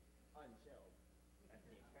peanuts. Unchilled. That's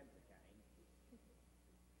the expensive kind.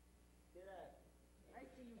 Did I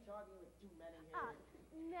see you talking with two men in here?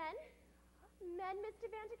 Men? Men, Mr.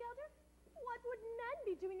 Vandergelder? What would men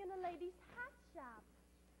be doing in a lady's hat shop?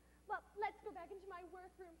 Well, let's go back into my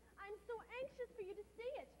workroom. I'm so anxious for you to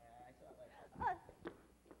see it. I saw that.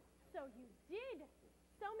 So you did.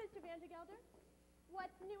 So, Mr. Vandergelder,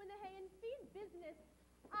 what's new in the hay and feed business?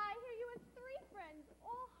 I hear you have 3 friends,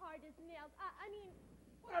 all hard as nails. I mean...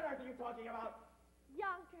 What on earth are you talking about?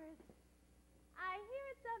 Yonkers. I hear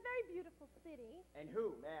it's a very beautiful city. And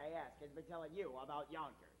who, may I ask, has been telling you about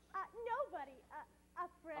Yonkers? Nobody. A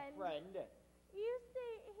friend. A friend? You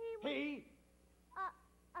see, he was... He?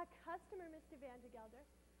 A customer, Mr. Vandergelder.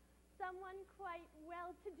 Someone quite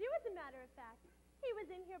well-to-do, as a matter of fact. He was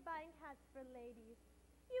in here buying hats for ladies.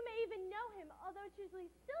 You may even know him, although it's usually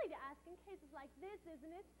silly to ask in cases like this,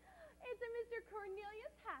 isn't it? It's a Mr.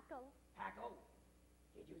 Cornelius Hackle. Hackle?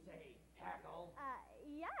 Did you say Hackle?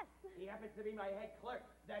 Yes. He happens to be my head clerk.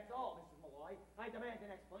 That's all, Mrs. Malloy. I demand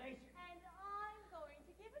an explanation. And I'm going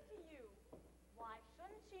to give it to you. Why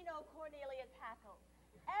shouldn't she know Cornelius Hackle?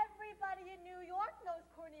 Everybody in New York knows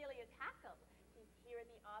Cornelius Hackle. He's here in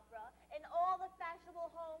the opera, in all the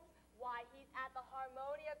fashionable homes. Why, he's at the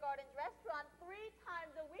Harmonia Gardens restaurant 3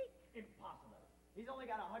 times a week. Impossible. He's only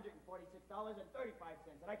got $146.35,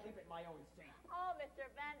 and I keep it in my own safe. Oh, Mr.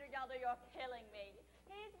 Vandergelder, you're killing me.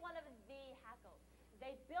 He's one of the Hackles.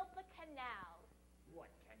 They built the canal. What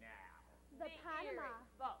canal? The Panama.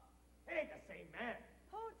 Erie. Both. It ain't the same man.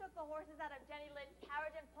 Who took the horses out of Jenny Lynn's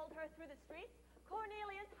carriage and pulled her through the streets?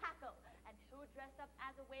 Cornelius Hackle. And who dressed up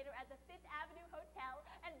as a waiter at the Fifth Avenue Hotel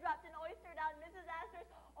and dropped an oyster down Mrs.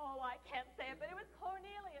 Astor's? Oh, I can't say it, but it was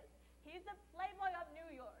Cornelius. He's the playboy of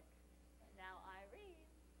New York. Now, Irene,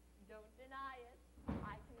 don't deny it.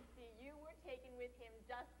 I can see you were taken with him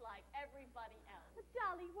just like everybody else.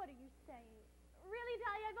 Dolly, what are you saying? Really,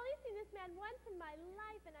 Dolly, I've only seen this man once in my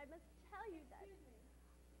life, and I must tell you that...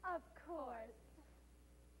 Of course.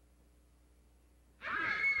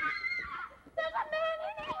 There's a man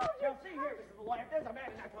in there! Now, see here, Mrs. Malloy, if there's a man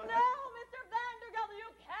in that closet... No, Mr. Vandergelder, you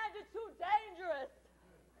can't. It's too dangerous.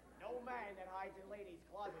 No man that hides in ladies'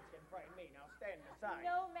 closets can frighten me. Now, stand aside.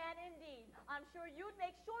 No man indeed. I'm sure you'd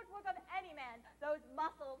make short work of any man. Those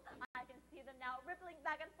muscles, I can see them now rippling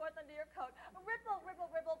back and forth under your coat. Ripple,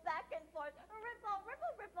 ripple, ripple, back and forth. Ripple,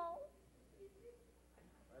 ripple, ripple.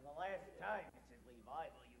 For the last time, Mrs. Levi,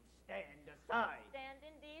 will you stand aside? Stand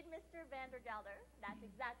indeed, Mr. Vandergelder. That's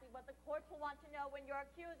exactly what the courts will want to know when you're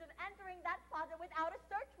accused of entering that closet without a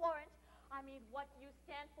search warrant. I mean, what do you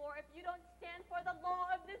stand for if you don't stand for the law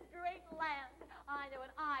of this great land? I know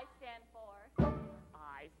what I stand for.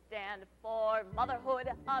 I stand for motherhood,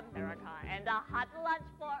 America, and a hot lunch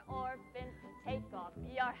for orphans. Take off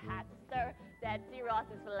your hat, sir. Betsy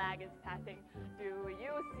Ross's flag is passing. Do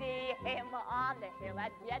you see him on the hill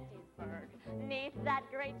at Gettysburg, neath that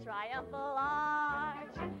great triumphal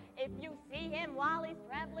arch? If you see him while he's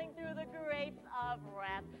trampling through the grapes of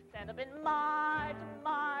wrath, stand up and march,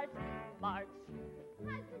 march, march.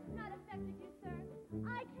 Has this not affected you, sir?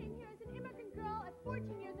 I came here as an immigrant girl at 14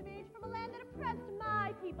 years of age from a land that oppressed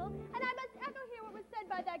my people, and I must echo here what was said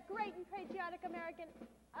by that great and patriotic American,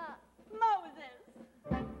 Moses.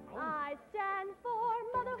 I stand for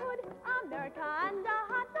motherhood, America, and a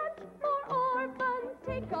hot lunch for orphans.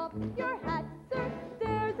 Take off your hat, sir.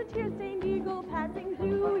 There's a tear-stained eagle passing.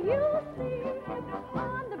 Do you see him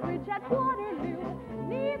on the bridge at Waterloo,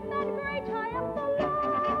 neath that great triumphal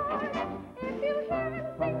arch? If you hear him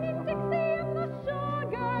singing Dixie in the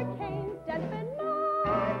sugar cane, stand up and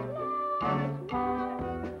march, march, march.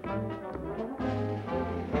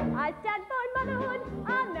 I stand for motherhood,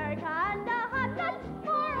 America, and a hot lunch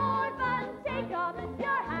for orphans. Take off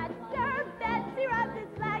your hat, sir. Betsy Ross's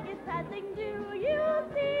flag is passing. Do you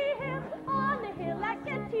see him on the hill at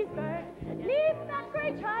Gettysburg, neath that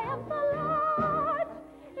great triumphal arch?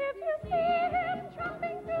 If you see him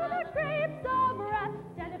tromping through the grapes of wrath,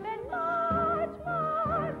 stand up and march,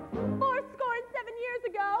 march. 7 years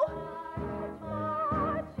ago. March,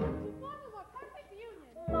 march. To form a more perfect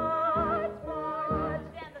union. March, march.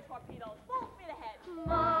 Stand the torpedoes. Full speed ahead.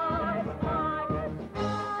 March, march.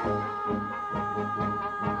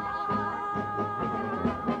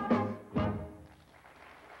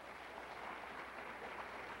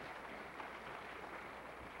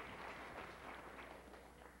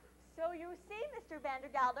 So you see, Mr.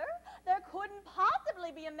 Vandergelder, there couldn't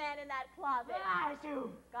possibly be a man in that closet. Bless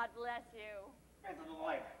you! God bless you. Mrs.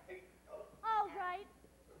 Malloy! All right,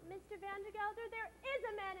 Mr. Vandergelder, there is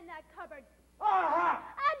a man in that cupboard. Aha!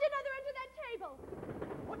 And another table.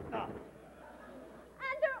 What the?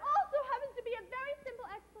 And there also happens to be a very simple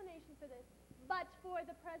explanation for this. But for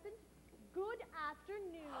the present, good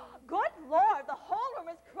afternoon. Good Lord, the whole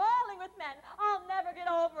room is crawling with men. I'll never get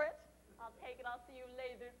over it. I'll take it. I'll see you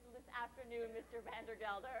later this afternoon, Mr.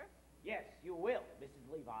 Vandergelder. Yes, you will, Mrs.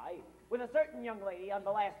 Levi, with a certain young lady on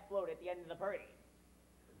the last float at the end of the parade.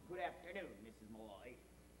 Good afternoon, Mrs. Malloy.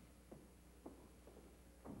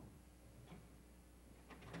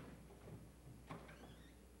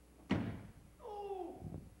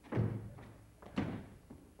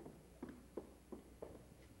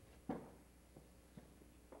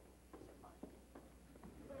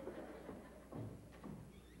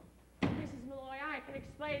 Mrs. Malloy, I can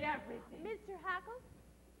explain everything. Mr. Hackle,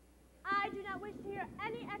 I do not wish to hear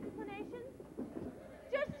any explanations.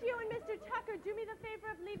 Just you and Mr. Tucker do me the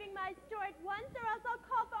favor of leaving my store at once, or else I'll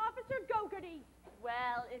call for Officer Gogarty.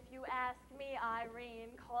 Well, if you ask me,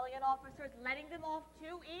 Irene, calling an officer is letting them off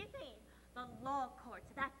too easy. The law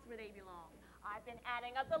courts, that's where they belong. I've been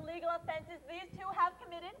adding up the legal offenses these two have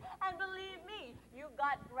committed, and believe me, you've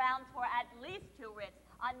got grounds for at least 2 writs,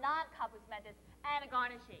 a non-compos mentis, and a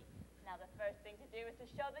garnishee. Now, the first thing to do is to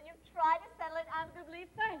show that you've tried to settle it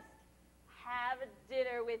amicably first. Have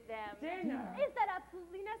dinner with them. Dinner? Is that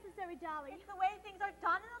absolutely necessary, Dolly? It's the way things are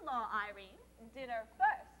done in the law, Irene. Dinner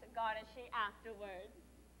first, garnishee afterwards.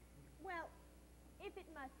 Well, if it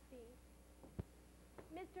must be.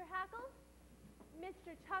 Mr. Hackle,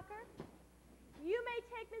 Mr. Tucker, you may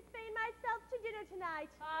take Miss Fane myself to dinner tonight.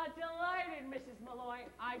 Delighted, Mrs. Malloy.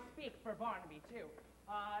 I speak for Barnaby, too.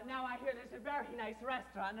 Now I hear there's a very nice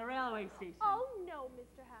restaurant in the railway station. Oh, no,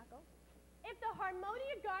 Mr. Hackle. If the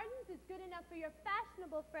Harmonia Gardens is good enough for your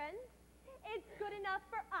fashionable friends, it's good enough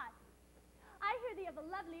for us. I hear they have a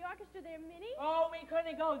lovely orchestra there, Minnie. Oh, we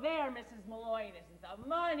couldn't go there, Mrs. Malloy. It isn't the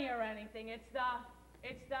money or anything. It's the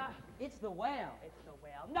whale. It's the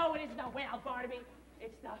whale. No, it isn't the whale, Barnaby.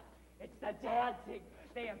 It's the dancing.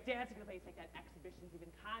 They have dancing in the place like that, exhibitions, even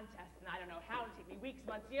contests, and I don't know how. It'll take me weeks,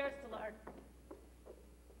 months, years to learn.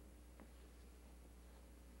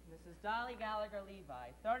 Mrs. Dolly Gallagher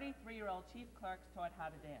Levi, 33-year-old chief clerks taught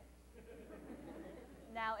how to dance.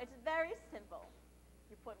 Now, it's very simple.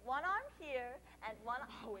 You put one arm here and one...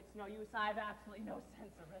 Oh, it's no use. I have absolutely no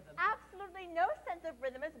sense of rhythm. Absolutely no sense of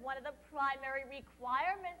rhythm is one of the primary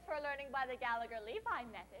requirements for learning by the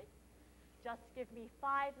Gallagher-Levi method. Just give me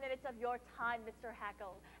 5 minutes of your time, Mr.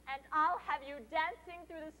 Hackle, and I'll have you dancing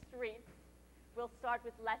through the streets. We'll start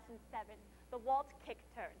with lesson 7, the waltz kick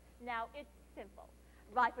turn. Now, it's simple.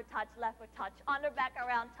 Right foot touch, left foot touch, under, back,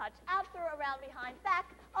 around, touch, out, through, around, behind,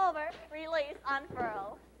 back, over, release,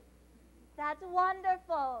 unfurl. That's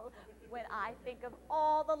wonderful. When I think of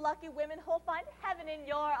all the lucky women who'll find heaven in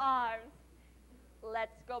your arms.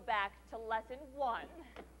 Let's go back to lesson 1.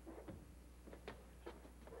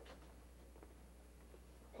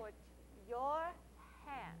 Put your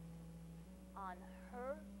hand on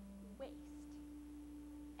her waist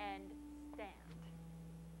and stand.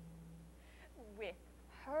 With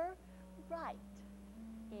her right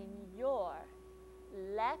in your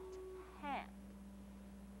left hand.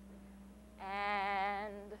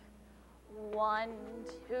 And 1,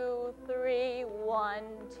 2, 3, 1,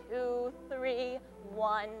 2, 3,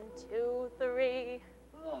 1, 2, 3.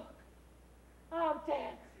 Look, I'm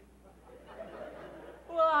dancing.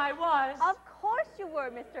 Well, I was. Of course you were,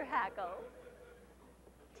 Mr. Hackle.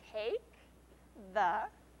 Take the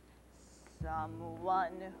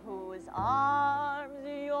someone whose arms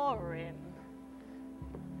you're in.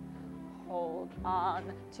 Hold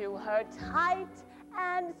on to her tight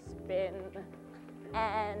and spin.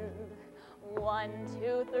 And 1,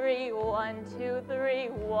 2, 3, 1, 2, 3,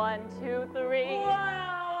 1, 2, 3.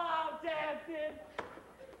 Wow, I'm dancing.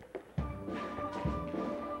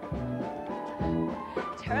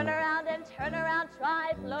 Turn around and turn around,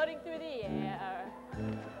 try floating through the air.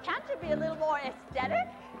 Can't you be a little more aesthetic?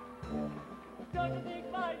 Don't you think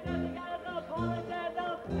my dancing has no polish and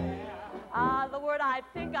no flair? The word I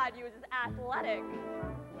think I'd use is athletic.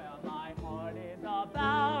 Well, my heart is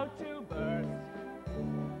about to burst.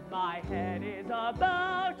 My head is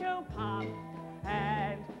about to pop.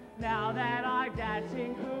 And now that I'm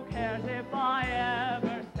dancing, who cares if I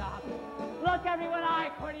ever stop? Look, everyone,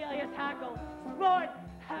 I, Cornelius Hackle, sport,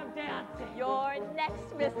 have dancing. You're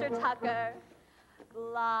next, Mr. Tucker.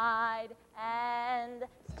 Glide and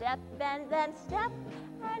step, bend, then step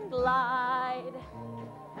and glide.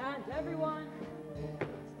 And everyone,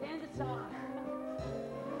 stand aside.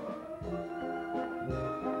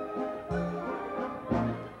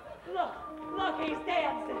 Look, he's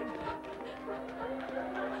dancing.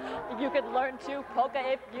 You could learn to polka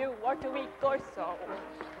if you worked a week or so,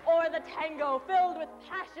 or the tango filled with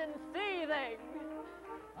passion seething.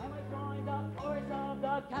 I might join the chorus of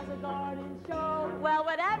the Castle Garden show. Well,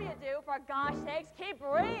 whatever you do, for gosh sakes, keep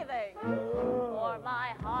breathing. For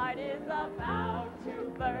my heart is about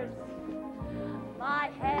to burst. My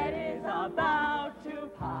head is about to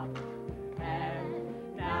pop.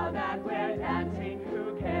 And now that we're dancing,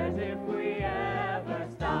 who cares if we ever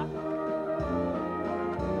stop?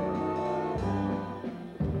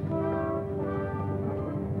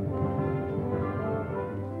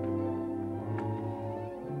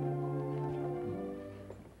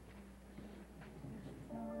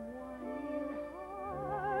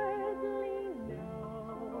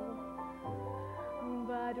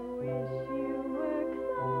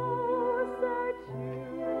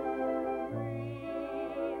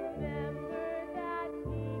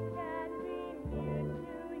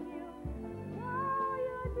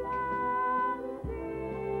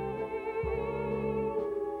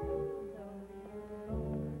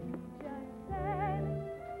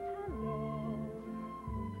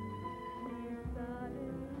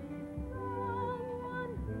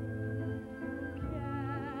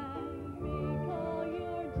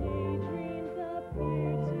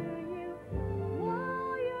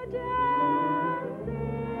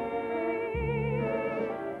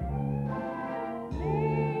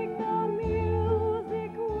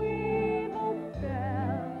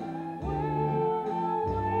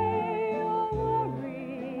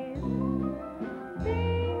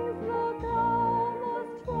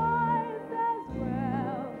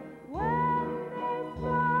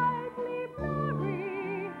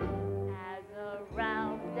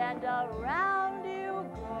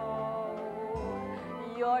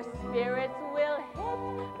 Your spirits will hit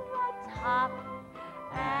the top.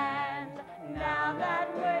 And now that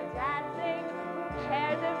we're dancing, who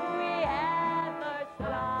cares if we ever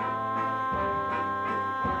stop?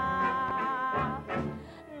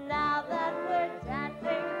 Now that we're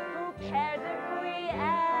dancing, who cares if we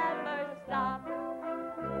ever stop?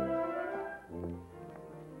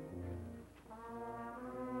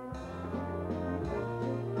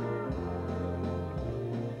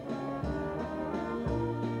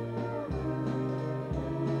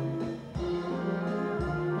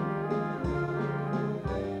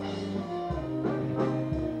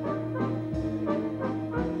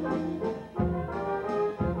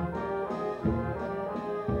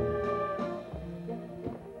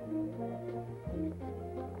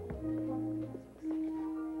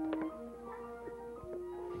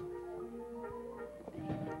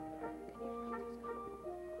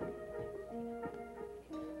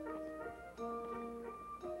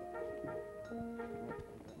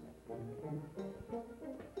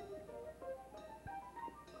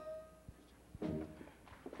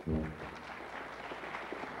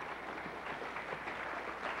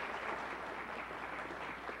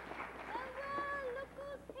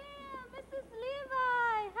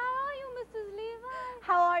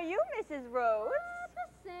 How are you, Mrs. Rose? The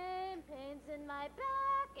same. Pains in my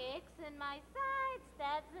back, aches in my sides,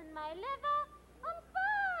 stabs in my liver. I'm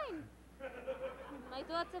fine. My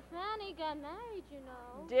daughter Fanny got married, you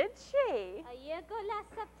know. Did she? A year ago last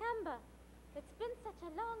September. It's been such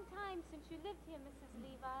a long time since you lived here, Mrs.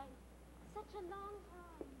 Levi. Such a long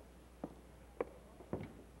time.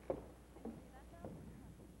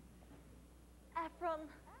 Ephraim,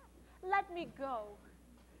 let me go.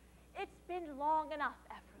 It's been long enough,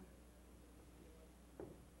 Ephraim.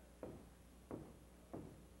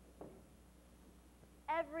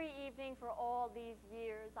 Every evening for all these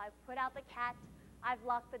years, I've put out the cat, I've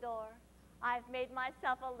locked the door, I've made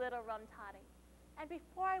myself a little rum toddy. And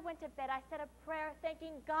before I went to bed, I said a prayer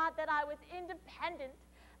thanking God that I was independent,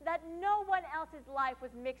 that no one else's life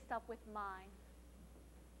was mixed up with mine.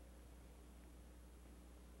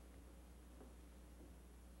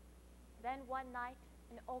 Then one night,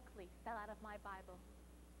 an oak leaf fell out of my Bible.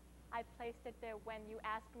 I placed it there when you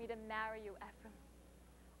asked me to marry you, Ephraim.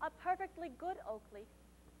 A perfectly good oak leaf,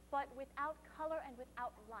 but without color and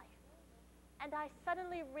without life. And I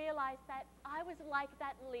suddenly realized that I was like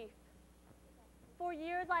that leaf. For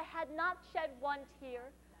years I had not shed one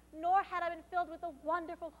tear, nor had I been filled with a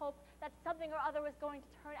wonderful hope that something or other was going to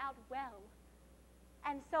turn out well.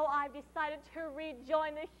 And so I've decided to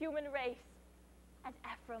rejoin the human race. And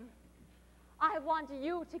Ephraim, I want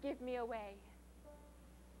you to give me away.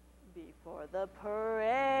 Before the parade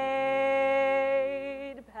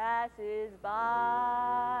passes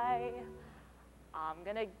by, I'm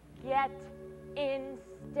gonna get in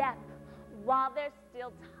step while there's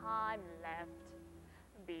still time left.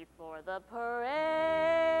 Before the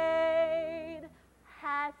parade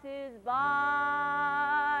passes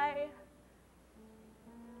by.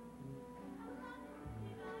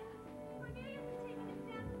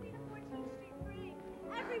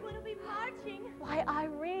 Everyone will be marching. Why,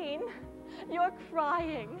 Irene, you're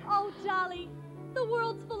crying. Oh, Dolly, the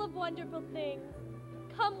world's full of wonderful things.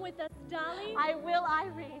 Come with us, Dolly. I will,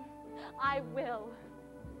 Irene. I will.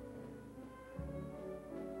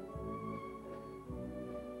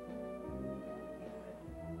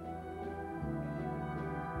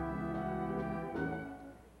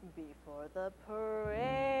 Before the parade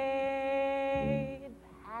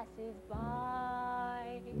passes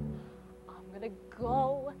by, I'm gonna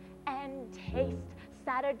go and taste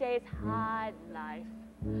Saturday's high life.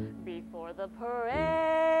 Before the parade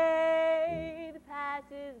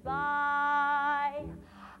passes by,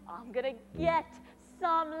 I'm gonna get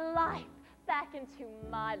some life back into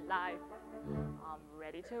my life. I'm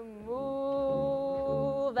ready to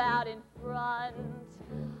move out in front.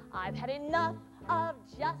 I've had enough of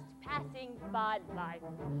just passing by life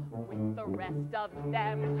with the rest of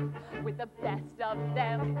them, with the best of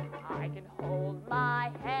them. I can hold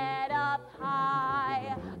my head up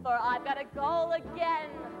high, for I've got a goal again.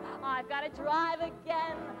 I've got to drive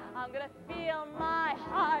again. I'm gonna feel my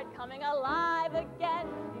heart coming alive again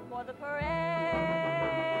before the parade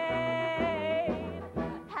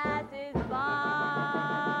passes by.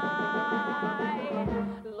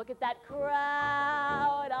 Look at that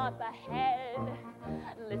crowd up ahead.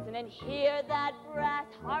 Listen and hear that brass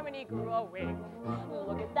harmony growing.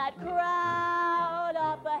 Look at that crowd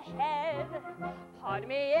up ahead. Pardon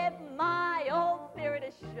me if my old spirit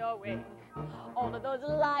is showing. All of those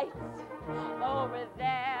lights over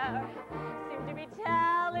there seem to be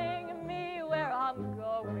telling me where I'm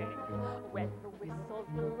going. When the whistles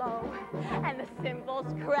blow and the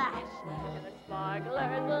cymbals crash and the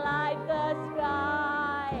sparklers light the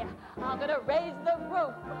sky, I'm gonna raise the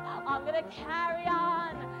roof, I'm gonna carry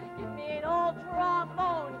on. Give me an old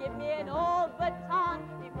trombone, give me an old baton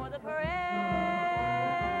before the parade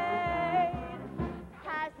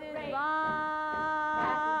passes by.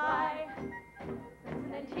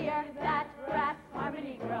 Listen and hear that brass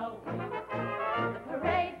harmony grow. The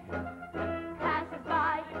parade passes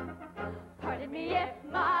by. Pardon me if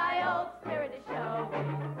my old spirit is showing.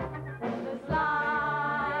 Those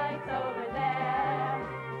lights over there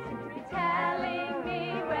seem to be telling me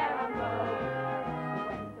where I'm going.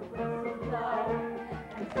 When the whistles blow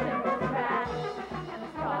and the cymbals crash and the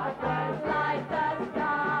sparklers light the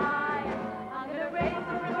sky, I'm gonna raise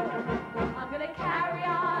the roof, I'm gonna carry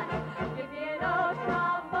on. Give me an old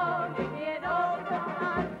trombone, give me an old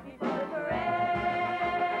baton before the parade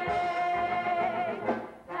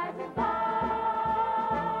passes by.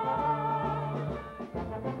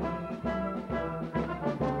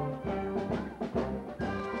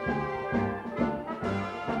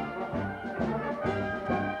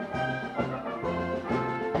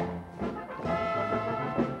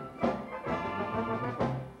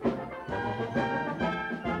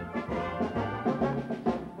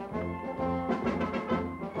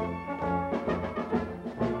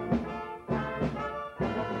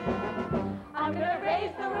 I'm gonna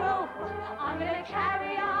raise the roof, I'm gonna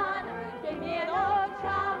carry on. Give me an old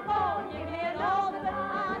trombone, give me an old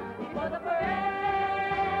baton before the parade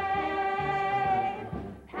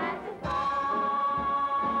passes by.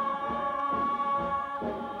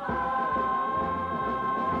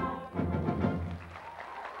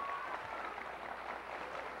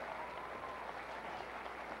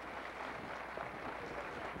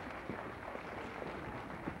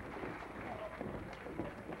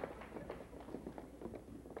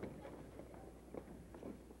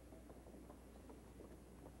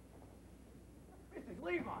 Mrs.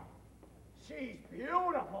 Levi, she's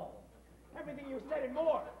beautiful. Everything you said and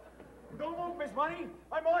more. Don't move, Miss Money.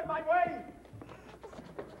 I'm on my way.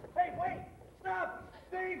 Hey, wait! Stop!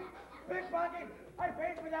 Thief! Pickpocket! I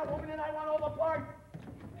paid for that woman and I want all the parts.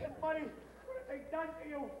 Miss Money, what have they done to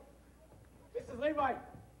you? Mrs. Levi,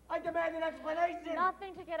 I demand an explanation.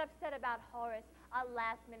 Nothing to get upset about, Horace. A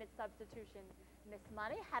last-minute substitution. Miss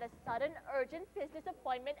Money had a sudden, urgent business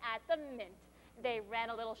appointment at the Mint. They ran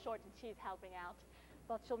a little short and she's helping out.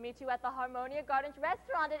 But she'll meet you at the Harmonia Gardens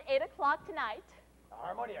restaurant at 8 o'clock tonight.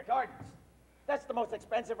 Harmonia Gardens. That's the most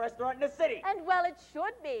expensive restaurant in the city. And well, it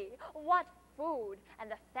should be. What food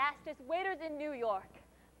and the fastest waiters in New York.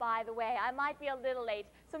 By the way, I might be a little late,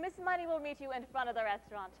 so Miss Money will meet you in front of the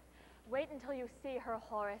restaurant. Wait until you see her,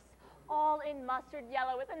 Horace, all in mustard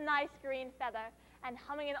yellow with a nice green feather and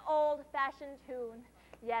humming an old-fashioned tune.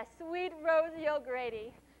 Yes, sweet Rosie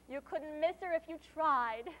O'Grady. You couldn't miss her if you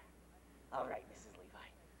tried. All right, Mrs. Levi.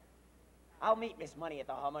 I'll meet Miss Money at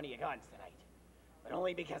the Harmonia Gardens tonight. but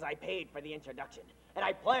only because I paid for the introduction, and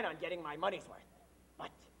I plan on getting my money's worth. But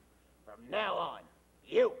from now on,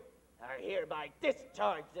 you are hereby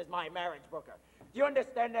discharged as my marriage broker. Do you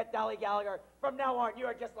understand that, Dolly Gallagher? From now on, you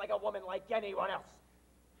are just like a woman like anyone else.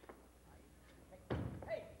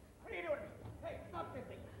 Hey, what are you doing to me? Hey, stop this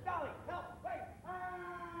thing. Dolly, help, wait.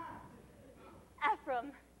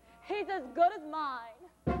 Ephraim, he's as good as mine.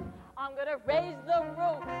 I'm gonna raise the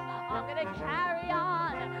roof. I'm gonna carry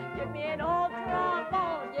on. Give me an old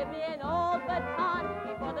trombone. Give me an old baton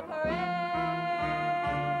before the parade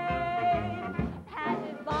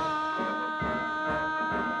passes by.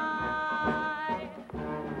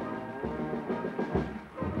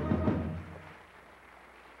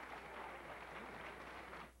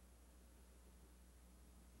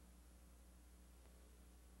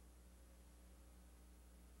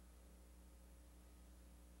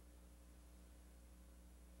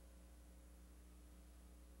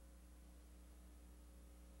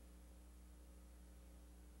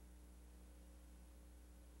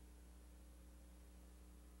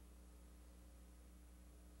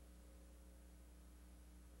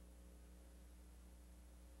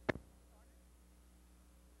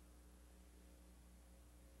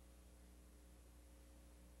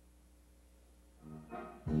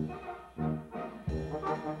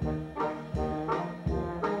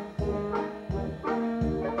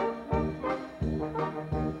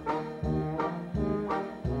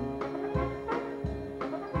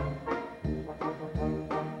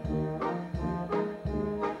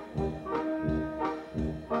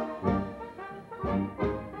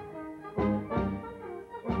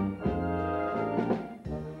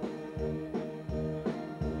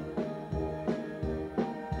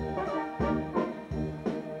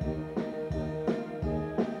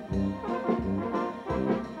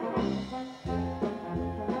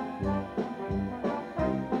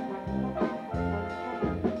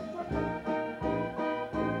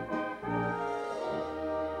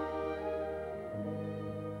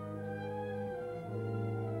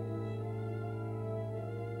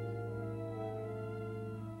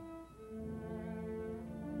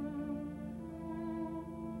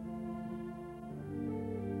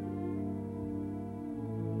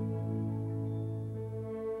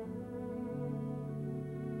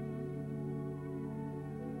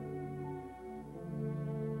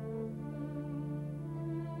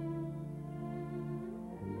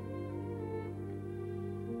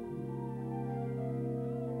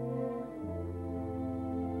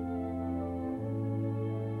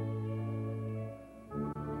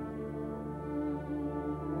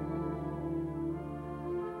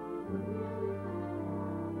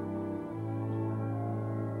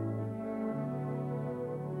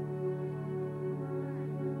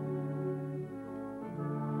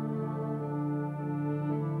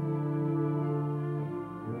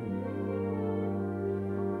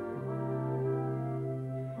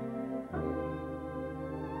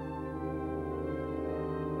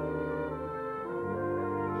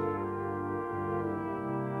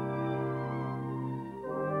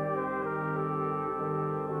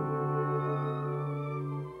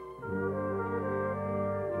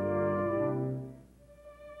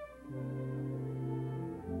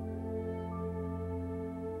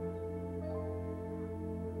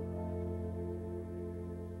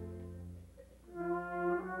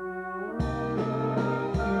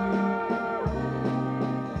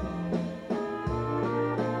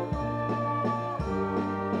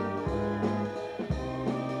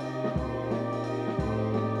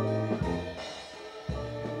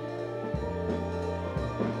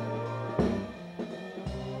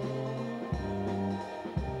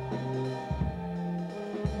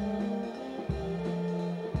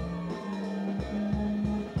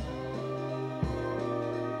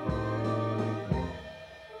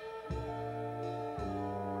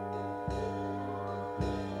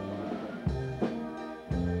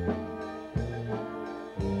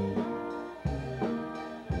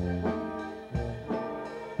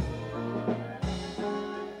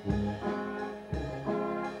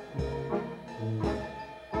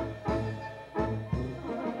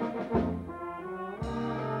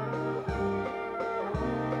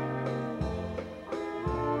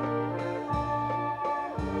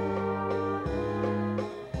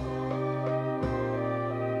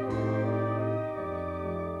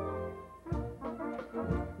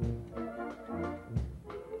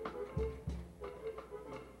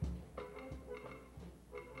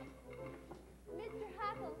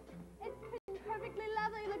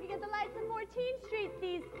 Looking at the lights of 14th Street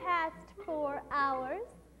these past 4 hours.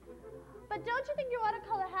 But don't you think you ought to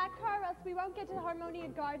call a hack car or else we won't get to Harmonia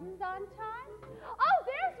Gardens on time? Oh,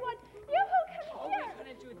 there's one. Yoo-hoo, come Oh, here. we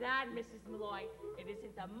couldn't do that, Mrs. Malloy. It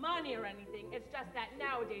isn't the money or anything. It's just that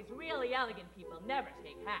nowadays really elegant people never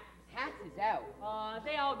take hacks. Hats is out.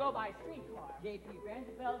 They all go by streetcar. J.P.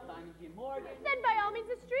 Vanderbilt, Simon Jim Morgan. Then by all means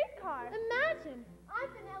a streetcar. Imagine. I've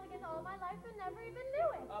been elegant all my life and never even knew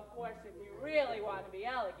it. Of course, if you really want to be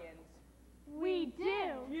elegant, We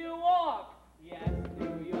do. you walk. Yes,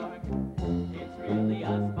 New York, it's really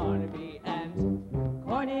us, Barnaby and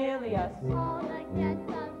Cornelius. All the guests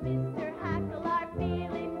of Mr. Hackle are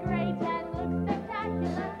feeling great and look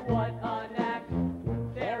spectacular. What a knack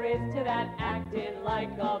there is to that acting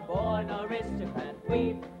like a born aristocrat.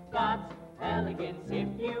 We've got elegance. If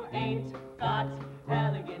you ain't got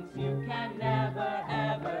elegance, you can never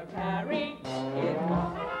ever carry it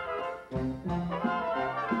on.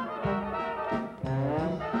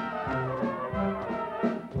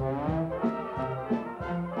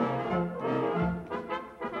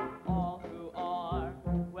 All who are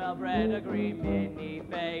well-bred agree Minnie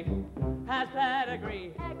Fay has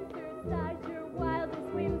pedigree. Exercise your wildest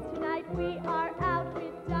whims tonight. We are out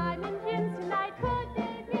with diamond gems tonight. Could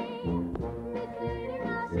they be misleading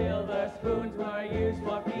us? Silver spoons were used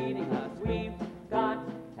for feeding us. We've got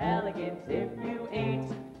elegance. If you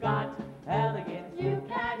ain't got elegance, you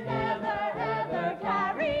can never ever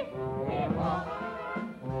carry it on.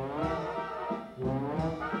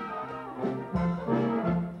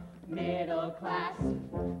 Middle class,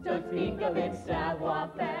 don't speak of its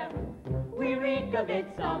savoir-faire. We reek of it.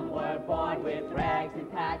 Some were born with rags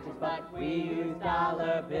and patches, but we use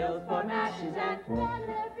dollar bills for matches and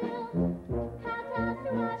Dollar bills, kowtows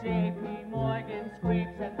to us. J.P. Morgan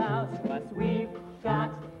scrapes and bows to us. We've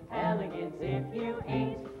got elegance. If you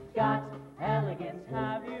ain't got elegance,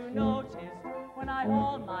 have you noticed when I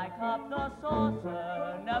hold my cup, the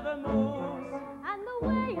saucer never moves? And the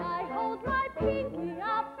way I hold my pinky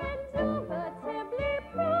up indubitably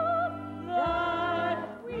proves That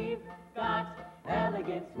we've got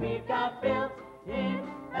elegance. We've got built-in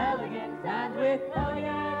elegance, and with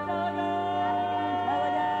elegance,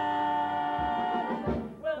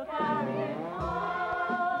 we'll carry it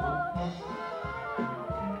on.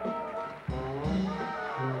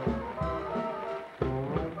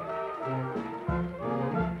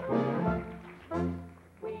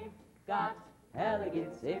 We've got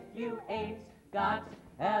elegance. If you ain't got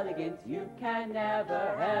elegance, you can never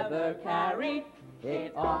ever carry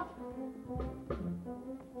it off.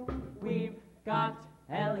 We've got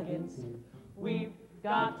elegance. We've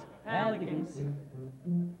got elegance.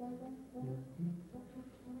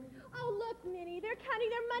 Oh, look, Minnie, they're counting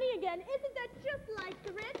their money again. Isn't that just like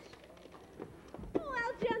the rich?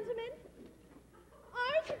 Well, gentlemen,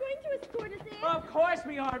 aren't you going to escort us in? Of course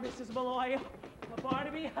we are, Mrs. Malloy.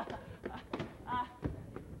 Barnaby,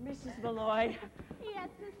 Mrs. Malloy. Yes,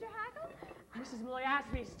 Mr. Hackle? Mrs. Malloy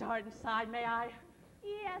asked me to start inside. May I?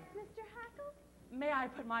 Yes, Mr. Hackle? May I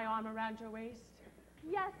put my arm around your waist?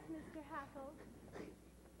 Yes, Mr. Hackle.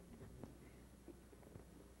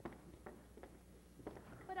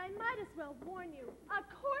 But I might as well warn you, a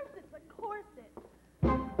corset's a corset.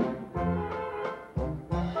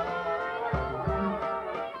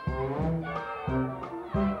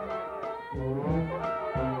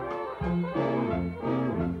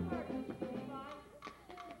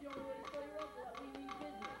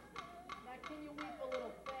 Can you weep a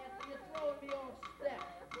little faster? You're throwing me off step.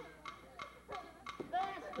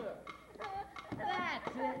 Faster!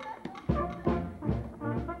 That's it!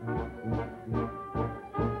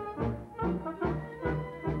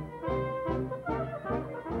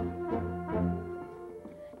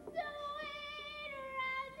 Sweet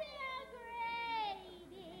Rosie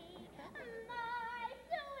O'Grady, my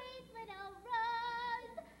sweet little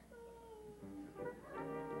rose.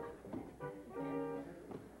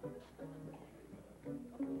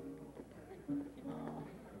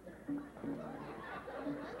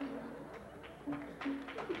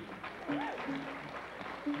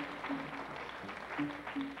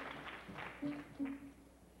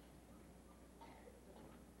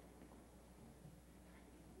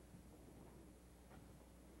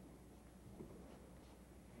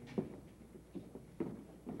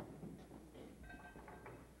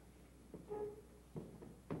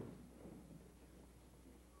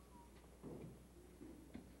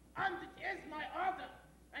 And it is my order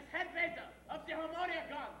as head waiter of the Harmonia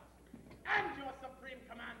Gardens and your supreme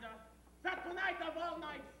commander that tonight of all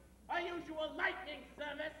nights our usual lightning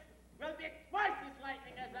service will be twice as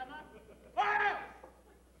lightning as ever, or else!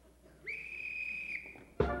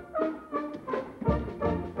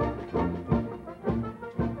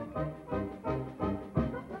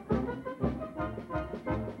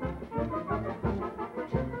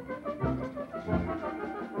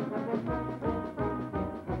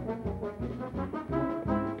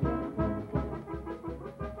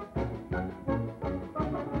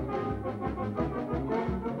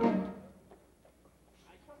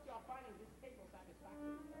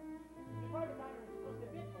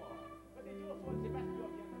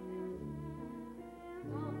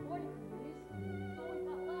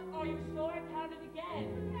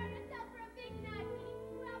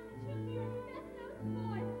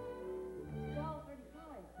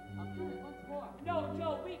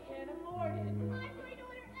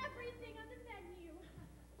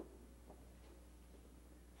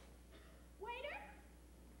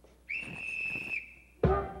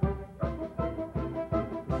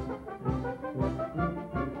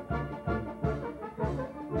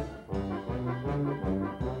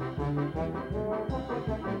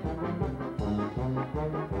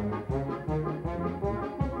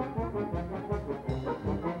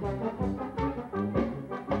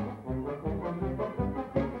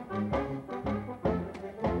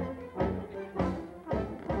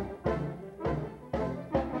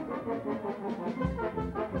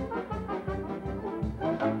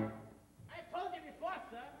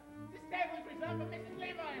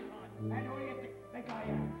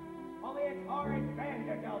 Horace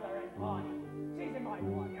Vandergelder and Bonnie. She's in my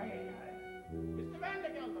blood. I ain't her. Mr.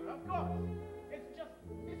 Vandergelder, of course. It's just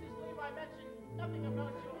Mrs. Levi mentioned nothing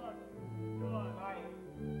about your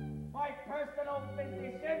My personal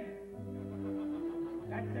physician?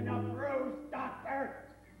 That's enough ruse,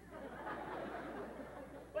 doctor.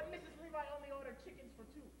 But Mrs. Levi only ordered chickens for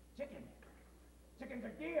 2. Chicken. Chickens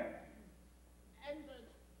are dear. And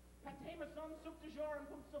pâté maison, soup du jour, and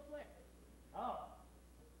poop soufflé. Oh.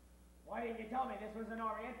 Why didn't you tell me this was an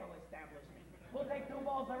Oriental establishment? We'll take 2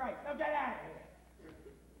 bowls of rice. Now get out of here.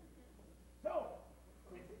 So,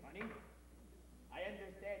 Miss Money, I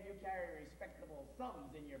understand you carry respectable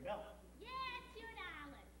sums in your belt. Yeah, $2.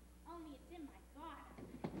 Only it's in my garter.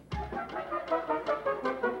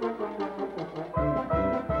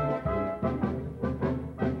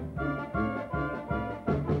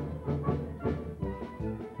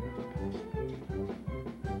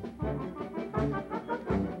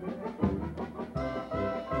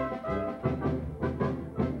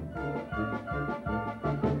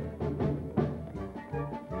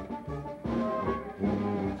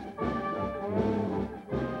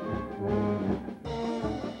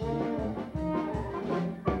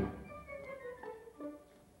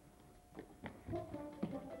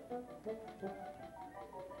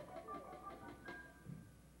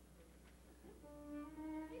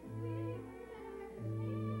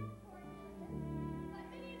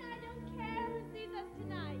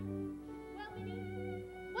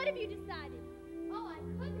 What have you decided? Oh, I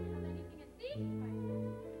couldn't have anything at these prices.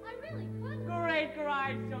 I really couldn't. Great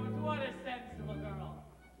grindstones, what a sensible girl.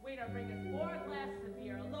 Waiter, bring us 4 glasses of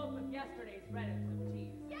beer, a loaf of yesterday's bread and some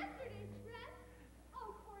cheese. Yesterday's bread?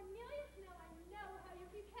 Oh, Cornelius, now I know how you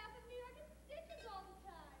keep half of New York in stitches all the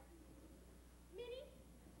time. Minnie,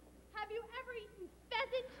 have you ever eaten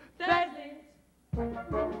pheasant? Pheasant!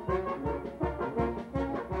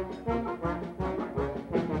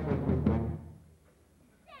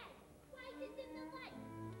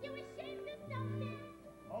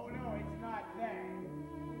 Oh, no, it's not that.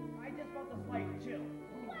 I just felt a slight chill.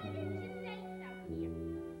 Why didn't you say so here?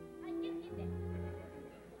 I guess you did.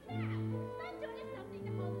 Now, let's order something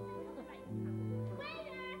to hold us until the right comes.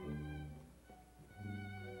 Waiter!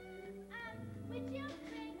 Would you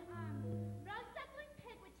bring, roast duckling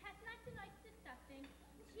pig with chestnuts and oyster stuffing,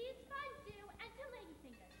 cheese fondue, and 2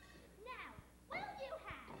 ladyfingers? Now, what'll you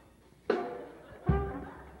have?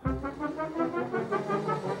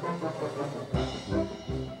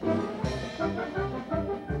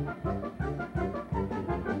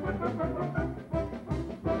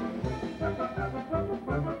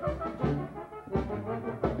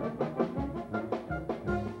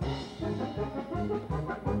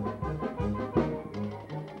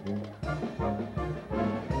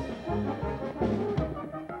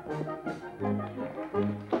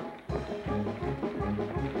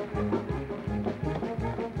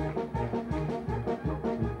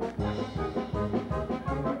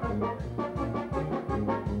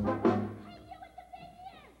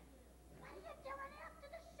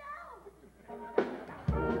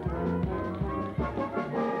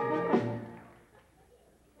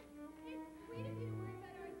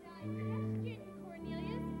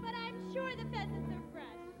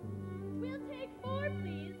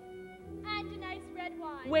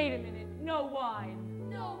 Wait a minute, no wine.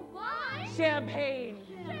 No wine? Champagne.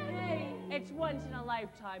 Champagne. It's once in a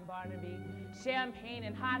lifetime, Barnaby. Champagne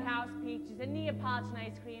and hothouse peaches and Neapolitan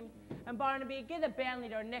ice cream. And Barnaby, give the band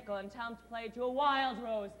leader a nickel and tell him to play to a wild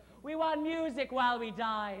rose. We want music while we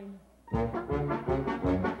dine.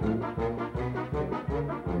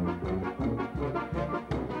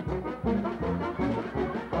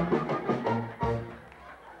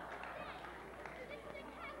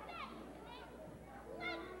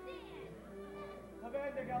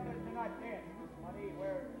 Vandergelders do not dance, Miss Money.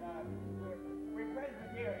 We're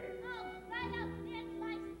Presbyterian. Oh, right upstairs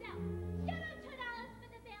myself. Give him $2 for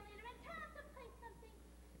the band leader and tell him to play something.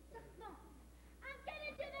 Come on. I'm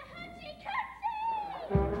gonna do the hoochie coochie!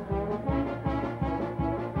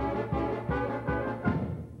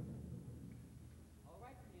 All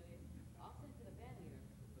right, Cornelius. I'll send to the band leader,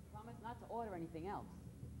 but promise not to order anything else.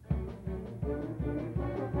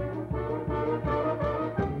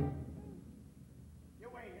 You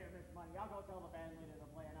wait here, Miss Money. I'll go tell the band leader to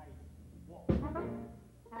play a nice waltz.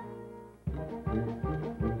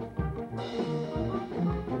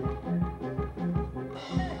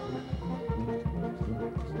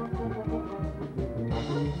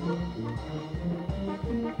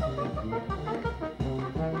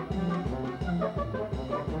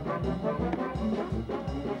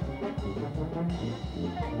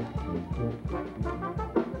 Thank you.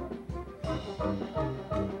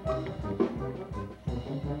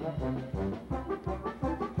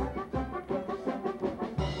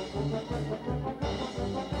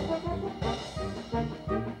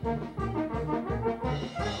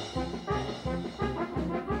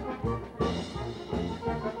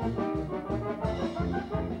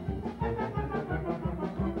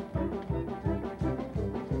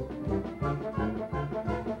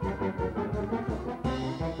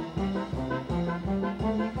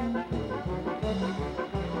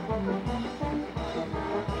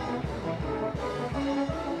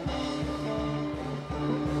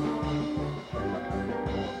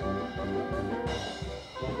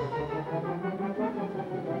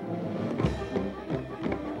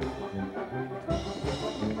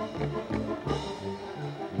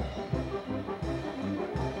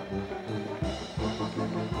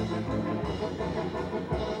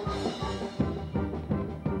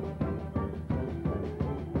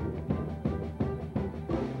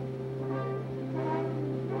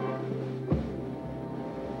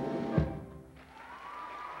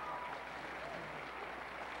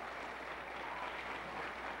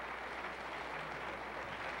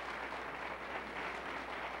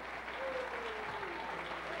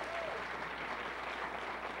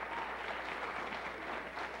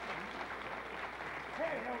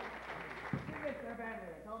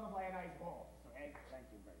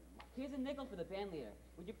 Here's a nickel for the band leader.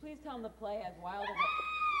 Would you please tell him the play as wild as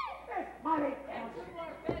Miss Money! And 2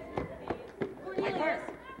 more pheasants, please. Cornelius!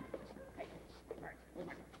 Hey, Bert, where's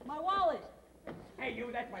my purse? My wallet! Hey, you,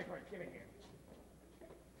 that's my purse. Give it here.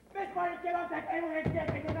 Miss Money, get off that table and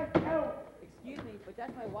get me the two! Excuse me, but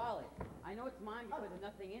that's my wallet. I know it's mine because there's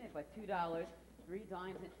nothing in it but $2, 3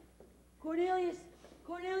 dimes, and... Cornelius!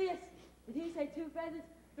 Cornelius! Did he say 2 pheasants?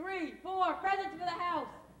 3, 4 pheasants for the house!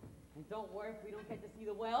 And don't worry if we don't get to see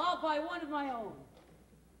the whale. I'll buy one of my own.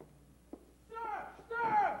 Sir!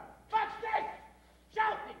 Sir! What's this?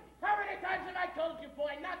 Shouting! How many times have I told you,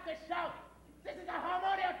 boy, not to shout? This is a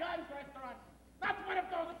harmonia guns restaurant, not one of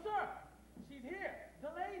those. Sir! She's here.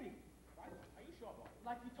 The lady. What? Are you sure, boy?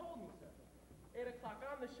 Like you told me, sir. 8 o'clock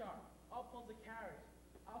on the sharp. I'll pull the carriage.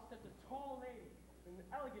 I'll set the tall lady in an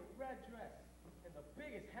elegant red dress and the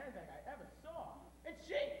biggest handbag I ever saw. It's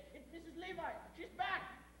she! It's Mrs. Levi. She's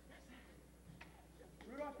back!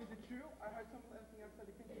 Rudolph, is it true? I heard someone laughing outside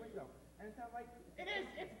the kitchen window. And it sounds like... It is!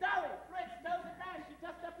 It's Dolly! Fritz, tell the man she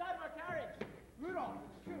just stepped out of our carriage! Rudolph,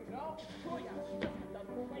 it's true, no? Oh, yeah, she just stepped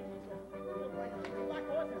out of the wait, black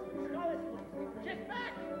horses with scarlet spoons. She's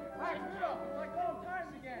back! Hi, Rudolph, it's like old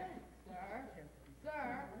times again. Sir?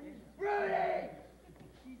 Sir? Rudy!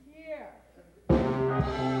 She's here.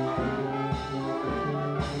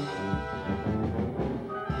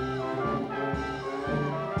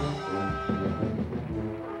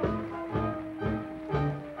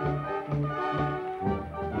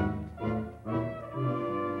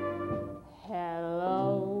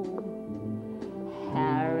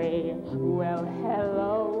 Well, hello.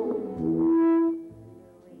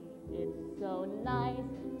 It's so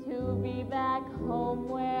nice to be back home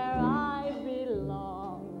where I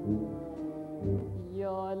belong.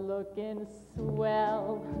 You're looking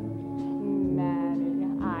swell,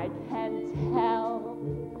 Nanny, I can tell.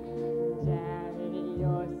 Daddy,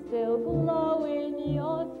 you're still glowing,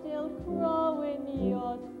 you're still growing,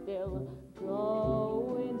 you're still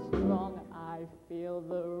going strong. I feel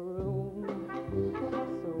the room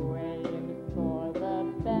swaying for the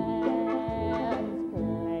band's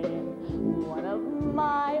playing one of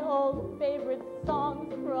my old favorite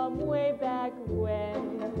songs from way back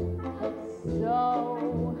when.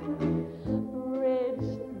 So bridge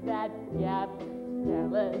that gap,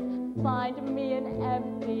 fellas, find me an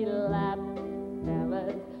empty lap,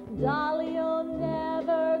 fellas. Dolly, you'll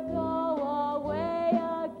never go away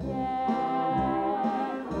again.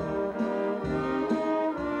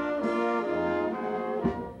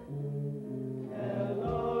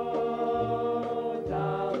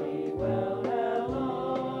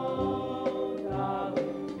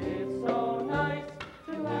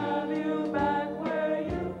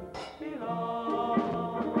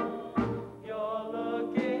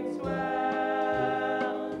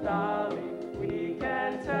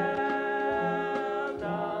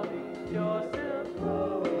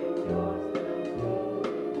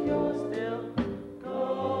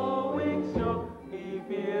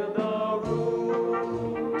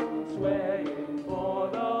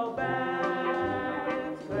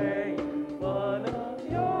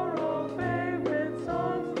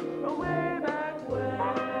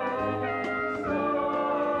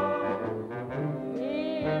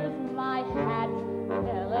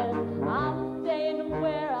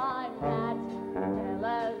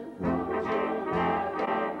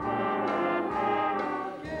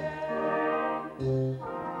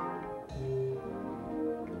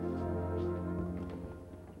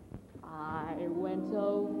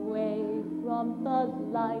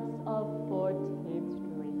 Lights of 14th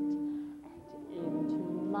Street and into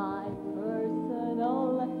my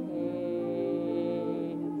personal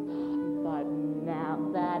haze. But now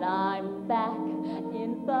that I'm back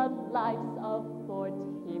in the lights of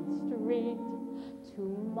 14th Street,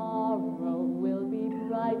 tomorrow will be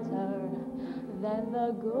brighter than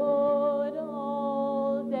the good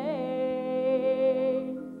old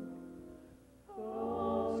days.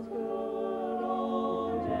 Those good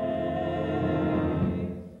old days.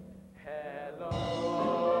 Hello,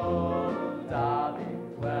 darling.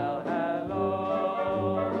 Well, hello,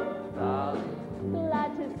 darling.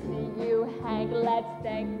 Glad to see you, Hank. Let's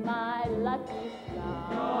thank my lucky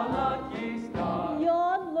star. Your lucky star.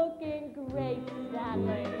 You're looking great,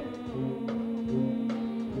 Stanley.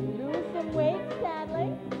 Lose some weight, Stanley.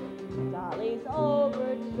 Dolly's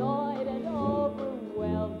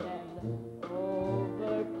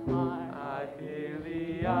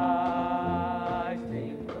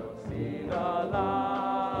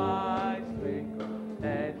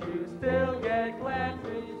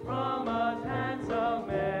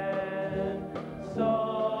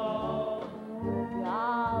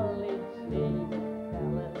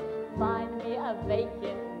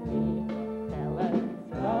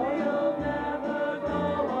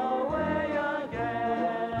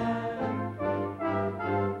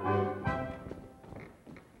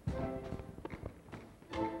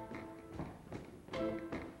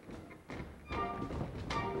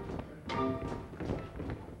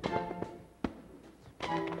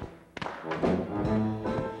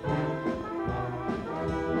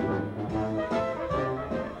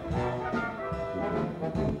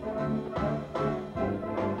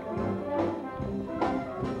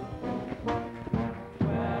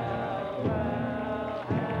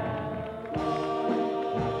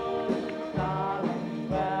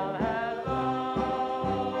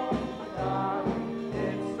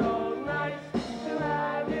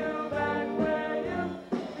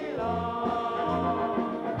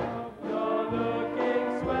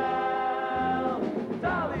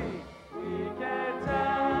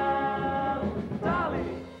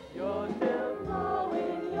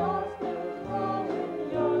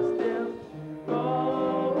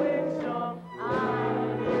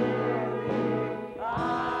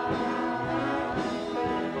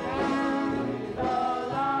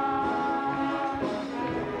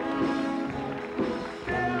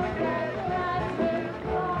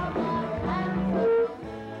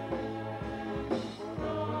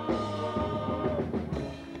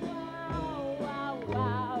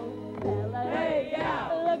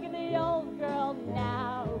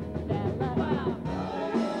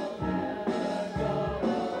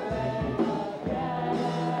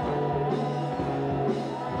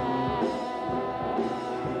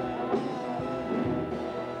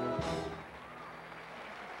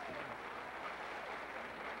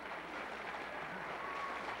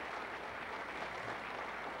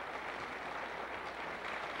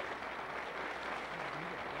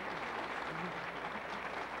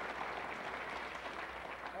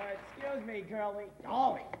me, girlie.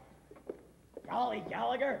 Dolly. Dolly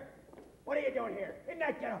Gallagher? What are you doing here? In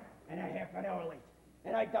that get-up? And a half an hour late.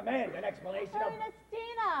 And I demand an explanation of...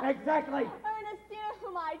 Ernestina! Exactly! Ernestina,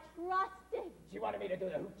 whom I trusted. She wanted me to do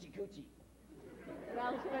the hoochie-coochie.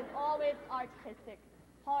 Well, she was always artistic.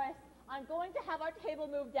 Horace, I'm going to have our table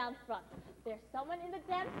moved down front. There's someone in the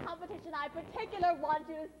dance competition I particularly want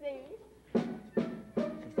you to see.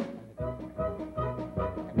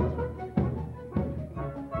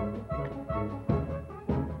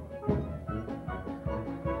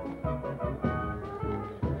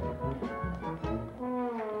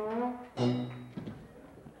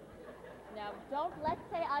 Now, don't let's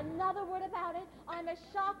say another word about it. I'm as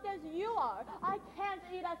shocked as you are. I can't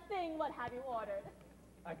eat a thing. What have you ordered?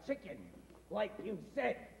 A chicken, like you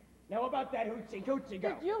said. Now about that hoochie-coochie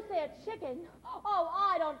girl. Did you say a chicken? Oh,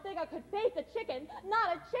 I don't think I could face a chicken.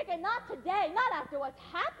 Not a chicken, not today, not after what's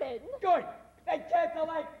happened. Good. Then cancel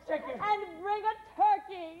that chicken. And bring a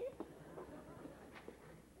turkey.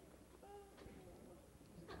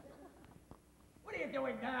 What are you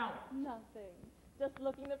doing now? Nothing. Just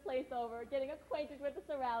looking the place over, getting acquainted with the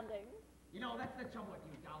surroundings. You know, that's the trouble with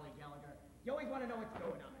you, Dolly Gallagher. You always want to know what's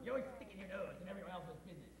going on. You're always sticking your nose in everyone else's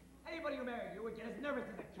business. Anybody who married you would get as nervous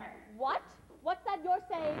as a cat. What? What's that you're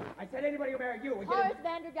saying? I said anybody who married you would get Horace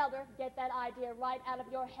Vandergelder, get that idea right out of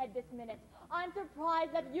your head this minute. I'm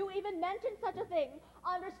surprised that you even mentioned such a thing.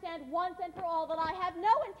 Understand once and for all that I have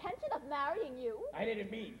no intention of marrying you. I didn't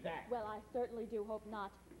mean that. Well, I certainly do hope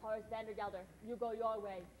not. Horace Vandergelder, you go your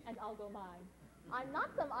way, and I'll go mine. I'm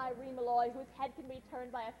not some Irene Malloy whose head can be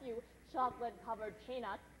turned by a few chocolate-covered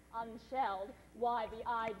peanuts, unshelled. Why, the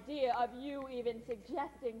idea of you even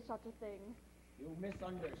suggesting such a thing. You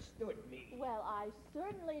misunderstood me. Well, I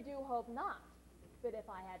certainly do hope not. But if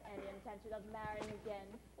I had any intention of marrying again,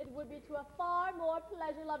 it would be to a far more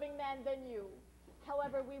pleasure-loving man than you.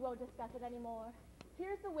 However, we won't discuss it anymore.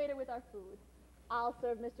 Here's the waiter with our food. I'll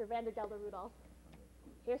serve Mr. Vandergelder, Rudolph.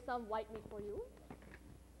 Here's some white meat for you.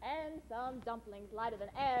 And some dumplings, lighter than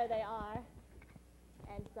air they are.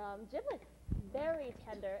 And some giblets, very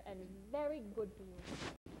tender and very good for you.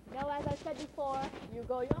 Now, as I said before, you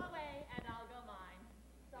go your way and I'll go mine.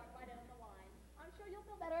 Start right in on the wine. I'm sure you'll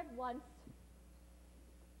feel better at once.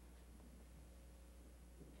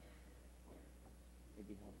 It'd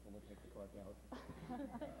be helpful to take the cork out.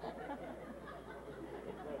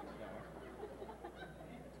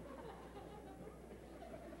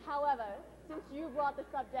 However, since you brought the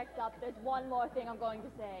subject up, there's one more thing I'm going to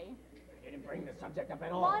say. I didn't bring the subject up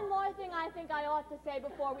at all. One more thing I think I ought to say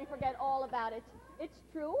before we forget all about it. It's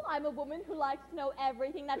true, I'm a woman who likes to know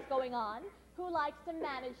everything that's going on, who likes to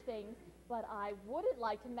manage things, but I wouldn't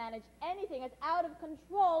like to manage anything as out of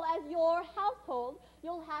control as your household.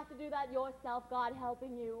 You'll have to do that yourself, God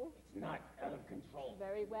helping you. It's not out of control.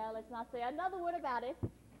 Very well, let's not say another word about it.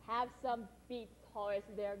 Have some beets, Horace,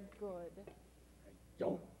 they're good. I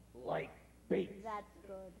don't like beets. That's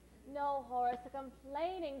good. No, Horace, a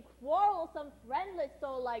complaining, quarrelsome, friendless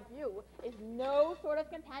soul like you is no sort of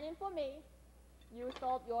companion for me. You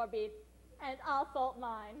salt your beets, and I'll salt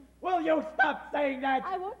mine. Will you stop saying that?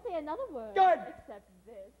 I won't say another word. Good. Except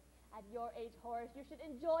this. At your age, Horace, you should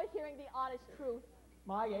enjoy hearing the honest truth.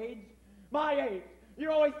 My age? My age!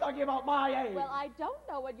 You're always talking about my age! Well, I don't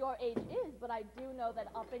know what your age is, but I do know that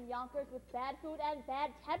up in Yonkers with bad food and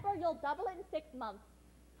bad temper, you'll double it in 6 months.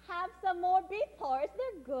 Have some more beets, Horace.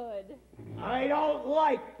 They're good. I don't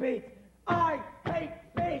like beets. I hate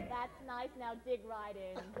beets. That's nice. Now dig right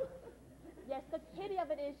in. Yes, the pity of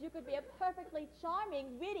it is you could be a perfectly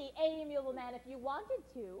charming, witty, amiable man if you wanted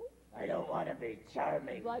to. I don't want to be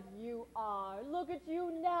charming. But you are. Look at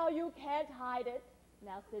you now. You can't hide it.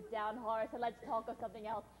 Now sit down, Horace, and let's talk of something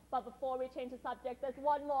else. But before we change the subject, there's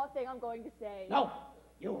one more thing I'm going to say. No,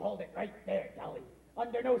 you hold it right there, Dolly.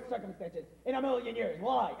 Under no circumstances, in a million years,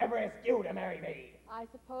 will I ever ask you to marry me. I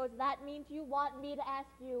suppose that means you want me to ask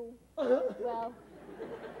you. Well,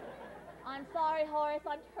 I'm sorry, Horace,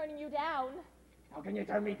 I'm turning you down. How can you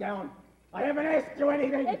turn me down? I haven't asked you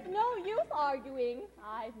anything. It's no use arguing.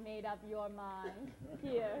 I've made up your mind.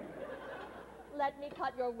 Here, let me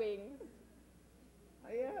cut your wings.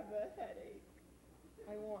 I have a headache.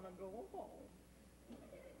 I want to go home.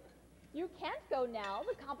 You can't go now.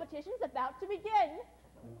 The competition's about to begin.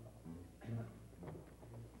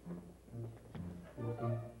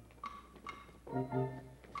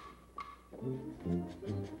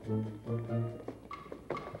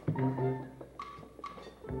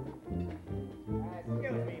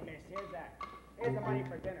 Excuse me, miss. Here's the money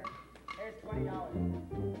for dinner. Here's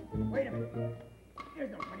 $20. Wait a minute.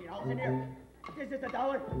 There's no $20 in here. This is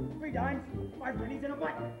 $1, 3 dimes, 5 pennies, and a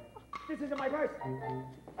butt. This isn't my purse.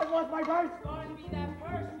 I lost my purse. It's going to be that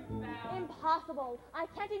purse you found. Impossible. I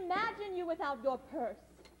can't imagine you without your purse.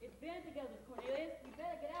 It's Vandergelder, Cornelius. You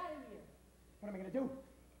better get out of here. What am I going to do?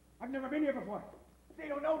 I've never been here before. They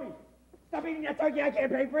don't know me. Stop eating that turkey. I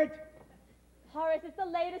can't pay for it. Horace, it's the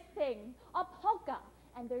latest thing. A polka.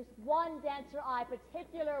 And there's one dancer I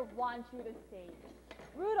particularly want you to see.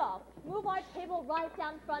 Rudolph, move our table right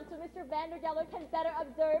down front so Mr. Vandergelder can better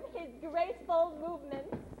observe his graceful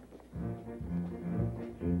movements.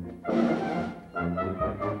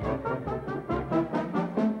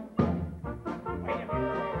 Wait a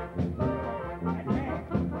minute.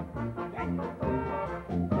 That man.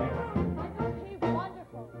 He's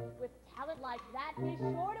wonderful. With talent like that, he's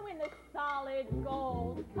sure to win the solid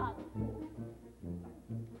gold cup.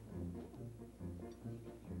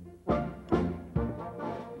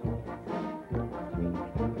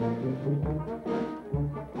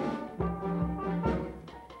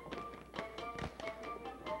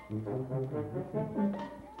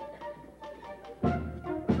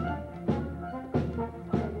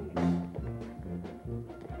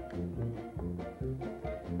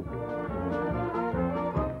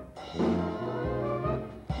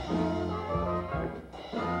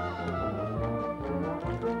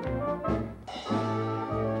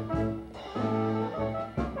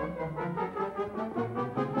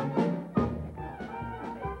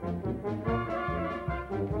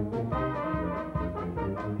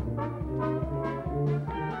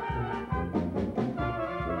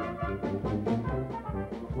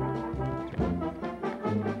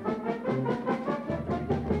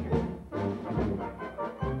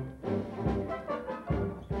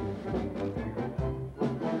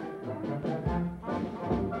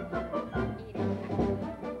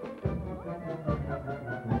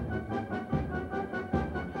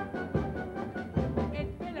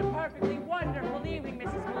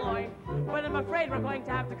 We're going to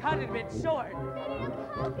have to cut it a bit short. Singing a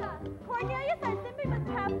polka. Cornelius, I simply must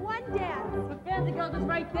have one dance. But Vandergelder's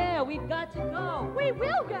right there. We've got to go. We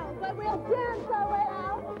will go, but we'll dance our way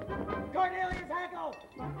out. Cornelius Hackle!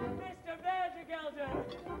 Mr. Vandergelder!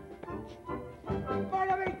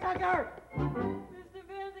 Barnaby Tucker! Mr.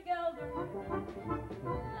 Vandergelder.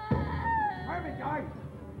 Herman Guard!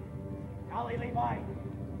 Dolly Levi,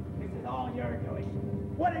 this is all you're doing.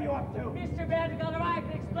 What are you up to? Mr. Vandergelder, I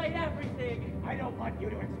can explain everything. I don't want you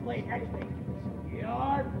to explain anything.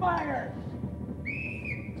 You're fired!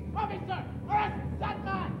 Officer, arrest that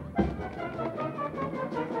man!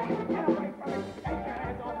 Get away from me! Take your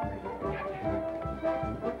hands off of me!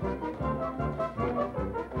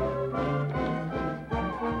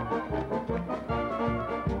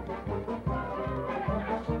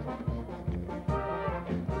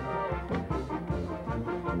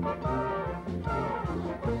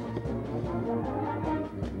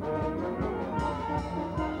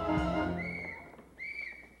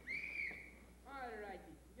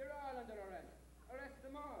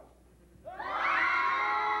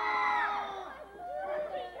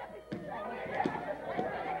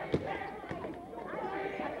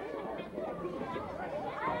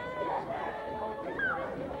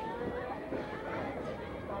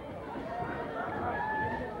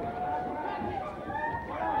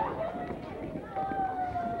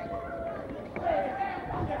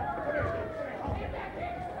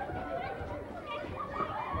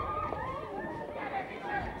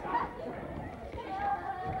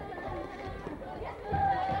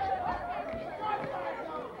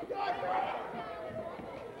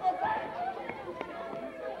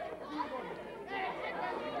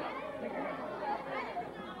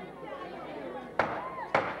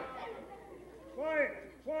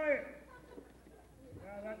 Quiet!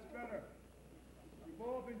 Now that's better. You've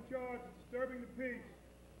all been charged with disturbing the peace,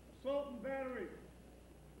 assault and battery,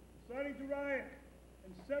 inciting to riot,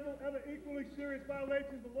 and several other equally serious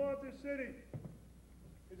violations of the law of this city.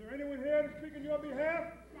 Is there anyone here to speak on your behalf?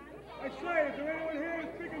 I say, is there anyone here to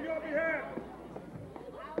speak on your behalf?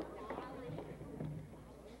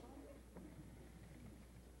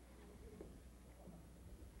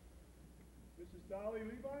 Mrs. Dolly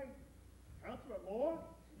Levi, Counselor at Law?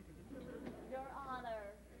 Your Honor,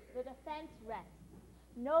 the defense rests.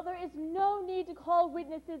 No, there is no need to call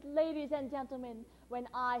witnesses, ladies and gentlemen, when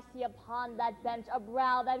I see upon that bench a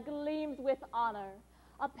brow that gleams with honor,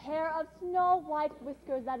 a pair of snow-white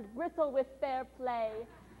whiskers that bristle with fair play,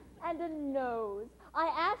 and a nose. I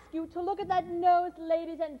ask you to look at that nose,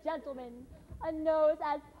 ladies and gentlemen, a nose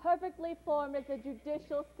as perfectly formed as the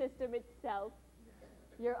judicial system itself.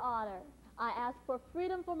 Your Honor, I ask for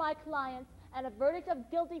freedom for my clients and a verdict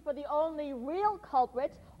of guilty for the only real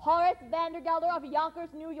culprit, Horace Vandergelder of Yonkers,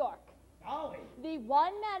 New York. Dolly? The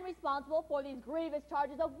one man responsible for these grievous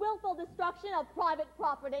charges of willful destruction of private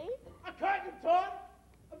property. A curtain torn,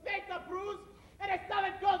 a vapor bruise, and a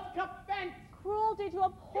solid gold cup bent. Cruelty to a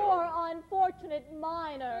poor, unfortunate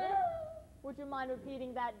minor. Would you mind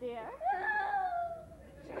repeating that, dear?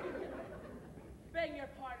 Beg your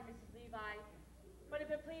pardon, Mrs. Levi, but if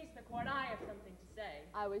it please the court, I have something to say.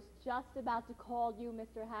 I was just about to call you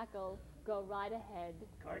Mr. Hackle. Go right ahead.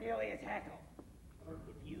 Cornelius Hackle, if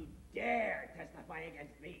you dare testify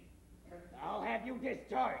against me, I'll have you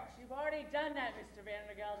discharged. You've already done that, Mr.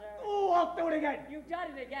 Vandergelder. Oh, I'll do it again. You've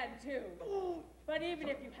done it again, too. Ooh. But even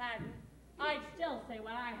if you hadn't, I'd still say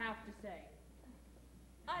what I have to say.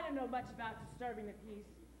 I don't know much about disturbing the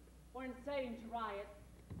peace or inciting to riot,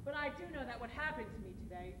 but I do know that what happened to me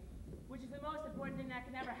today, which is the most important thing that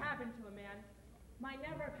can ever happen to a man, might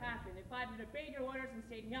never have happened if I'd obeyed your orders and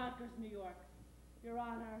stayed in Yonkers, New York. Your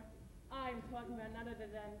Honor, I'm talking about none other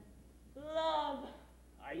than love.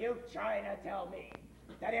 Are you trying to tell me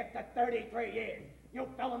that after 33 years, you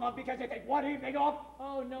fell in love because you take one evening off?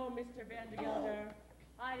 Oh, no, Mr. Vandergelder.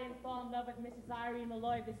 I didn't fall in love with Mrs. Irene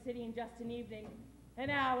Malloy of the city in just an evening. An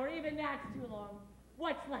hour, even that's too long.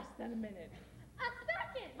 What's less than a minute? A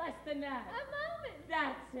second. Less than that. A moment.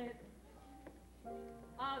 That's it.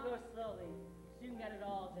 I'll go slowly, so you can get it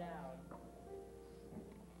all down.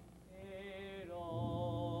 It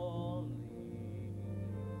only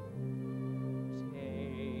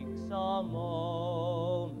takes a moment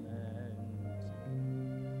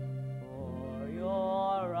for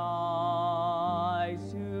your eyes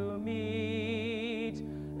to meet,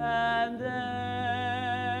 and then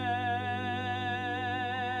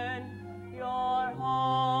your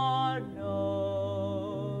heart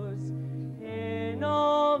knows in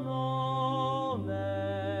a moment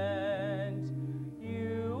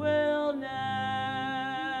you will never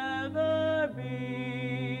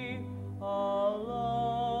be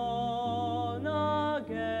alone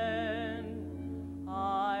again.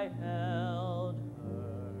 I held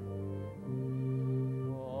her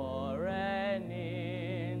for an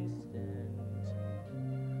instant,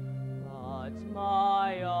 but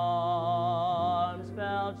my arms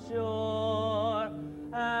felt sure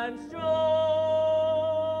and strong.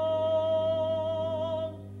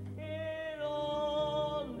 It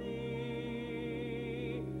only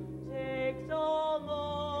takes a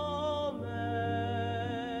moment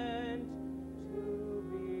to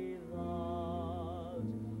be loved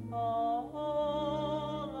a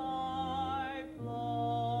whole life long.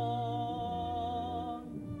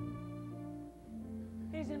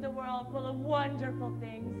 Isn't the world full of wonderful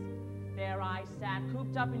things? There I sat,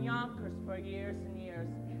 cooped up in Yonkers for years and years.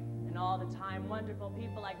 And all the time, wonderful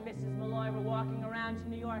people like Mrs. Malloy were walking around in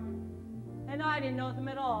New York. And I didn't know them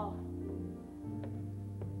at all.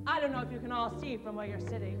 I don't know if you can all see from where you're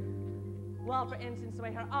sitting. Well, for instance, the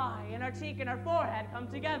way her eye and her cheek and her forehead come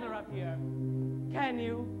together up here. Can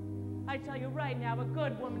you? I tell you right now, a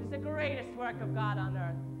good woman is the greatest work of God on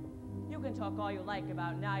earth. You can talk all you like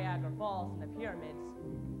about Niagara Falls and the pyramids.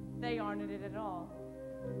 They aren't in it at all.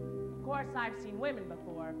 Of course, I've seen women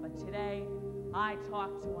before, but today I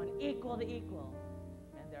talked to one equal to equal.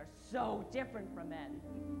 And they're so different from men.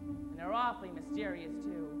 And they're awfully mysterious,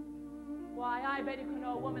 too. Why, I bet you can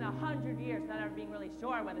know a woman 100 years without ever being really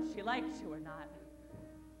sure whether she likes you or not.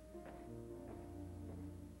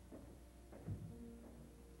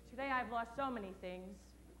 Today I've lost so many things.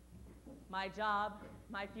 My job,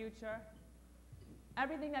 my future,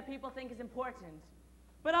 everything that people think is important.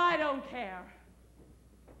 But I don't care.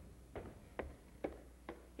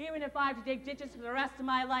 Even if I have to dig ditches for the rest of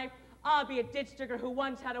my life, I'll be a ditch digger who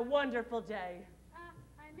once had a wonderful day.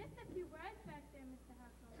 I missed a few words back there, Mr.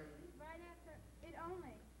 Hackle. Right after it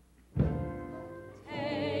only.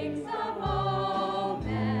 Takes a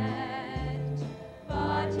moment,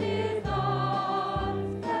 but his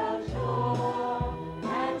arms felt sure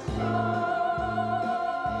and strong.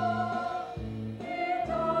 It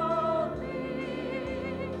only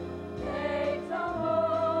takes a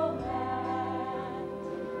moment.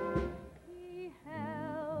 He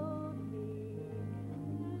held me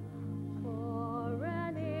for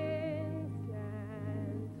an instant,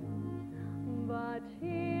 but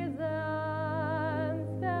his arms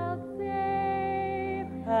felt safe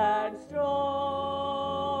and strong.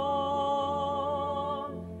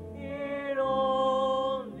 It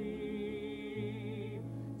only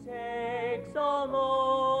takes a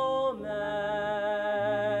moment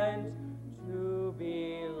to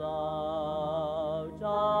be loved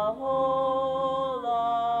a whole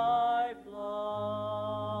life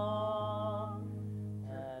long,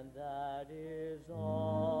 and that is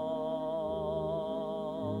all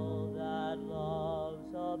that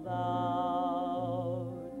love's about.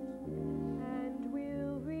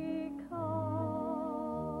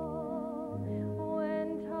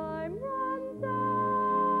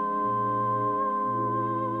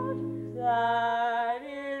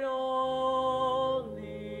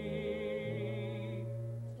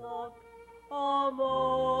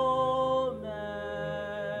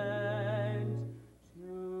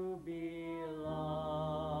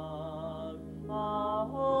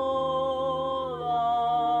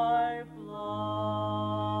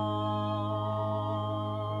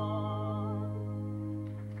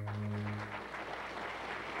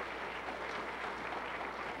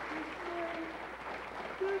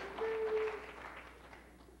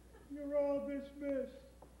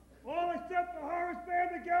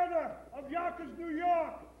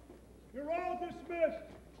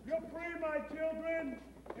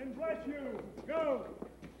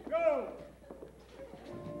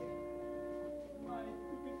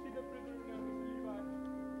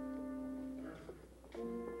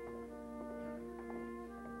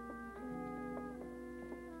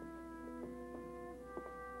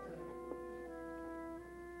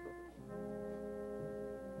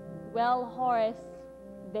 Well, Horace,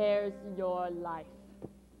 there's your life.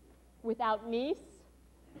 Without niece,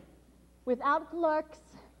 without clerks,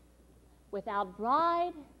 without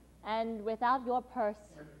bride, and without your purse.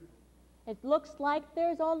 It looks like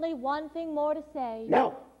there's only one thing more to say.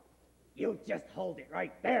 No! You just hold it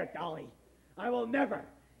right there, Dolly. I will never,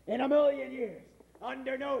 in a million years,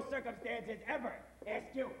 under no circumstances ever,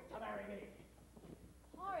 ask you to marry me.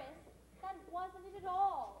 Horace, that wasn't it at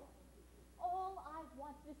all. All I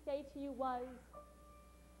wanted to say to you was,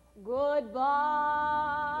 goodbye.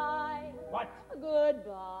 What?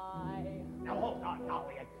 Goodbye. Now hold on,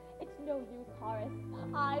 Dolly. It's no use, Horace.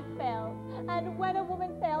 I failed. And when a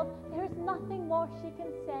woman fails, there's nothing more she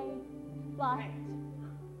can say. But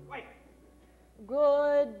Wait.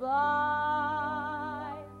 goodbye.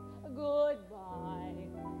 Goodbye.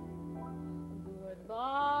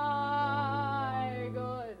 Goodbye.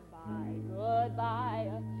 Goodbye.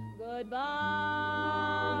 Goodbye. Goodbye.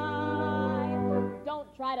 Don't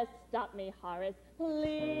try to stop me, Horace.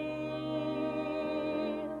 Please.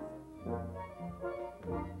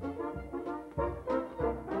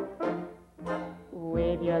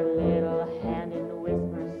 Wave your little hand and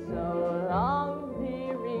whisper so long,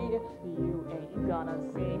 dearie, you ain't gonna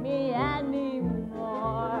see me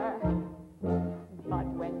anymore. But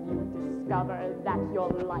when you discover that your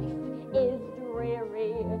life is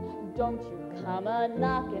dreary, don't you come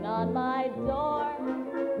a-knocking on my door,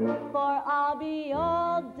 for I'll be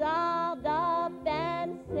all dolled up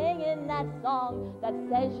and singing that song that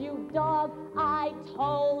says, you dog, I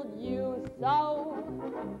told you so.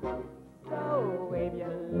 So wave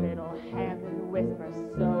your little hand and whisper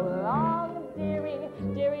so long, dearie,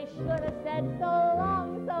 dearie should have said so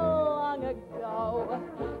long ago,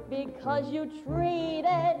 because you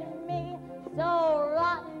treated me so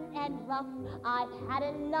rotten and rough, I've had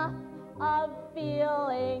enough of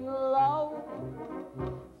feeling low.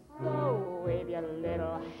 So wave your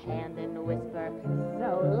little hand and whisper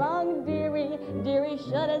so long, dearie, dearie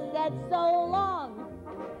should have said so long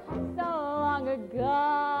ago.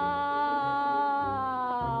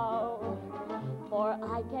 For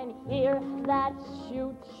I can hear that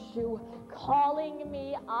choo-choo calling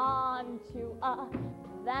me on to a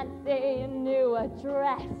fancy new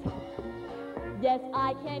address. Yes,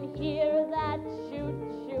 I can hear that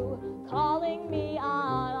choo-choo calling me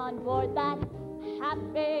on board that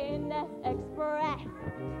Happiness Express.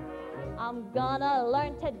 I'm gonna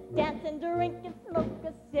learn to dance and drink and smoke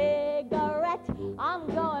a cigarette. I'm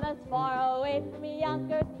going as far away from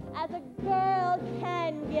Yonkers as a girl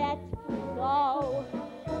can get. So,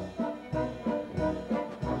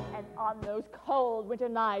 and on those cold winter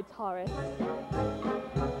nights, Horace,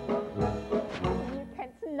 you can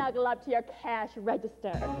snuggle up to your cash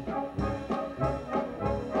register.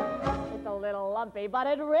 It's a little lumpy, but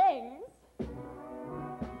it rings.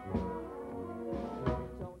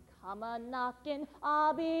 Come a-knockin',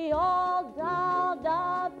 I'll be all dolled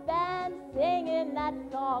up and singing that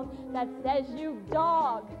song that says, you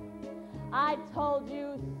dog, I told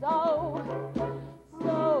you so.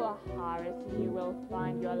 So, Horace, you will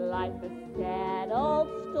find your life a sad old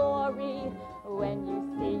story when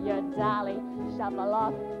you see your Dolly shuffle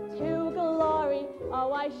off to glory.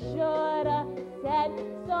 Oh, I should have said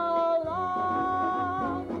so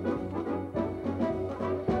long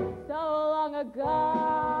ago.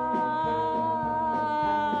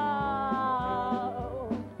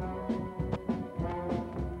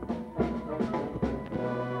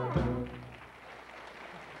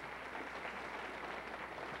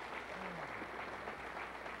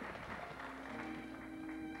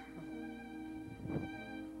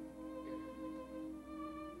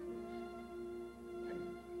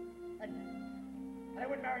 I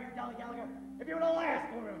wouldn't marry you, Dolly Gallagher, if you were the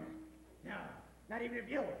last woman. No, not even if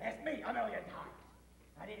you asked me a million times.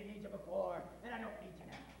 I didn't need you before, and I don't need you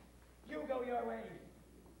now. You go your way,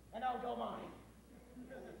 and I'll go mine.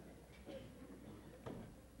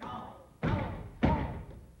 No.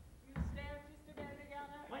 You stared, Mr.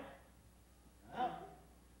 Vandergelder? What? Oh.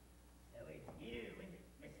 So it's you, isn't it,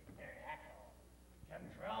 Mr. Hackle? Come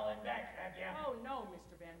crawling back, have you? Oh, no,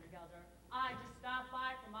 Mr. Vandergelder. I just stopped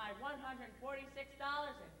by for my $146.35.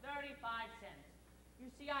 You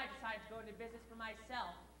see, I decided to go into business for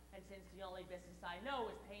myself, and since the only business I know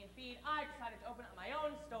is pay and feed, I decided to open up my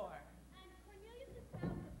own store. And Cornelius has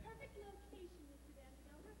found the perfect location, Mr.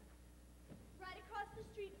 Vandergelder. Right across the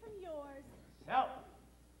street from yours. So,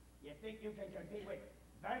 you think you can compete with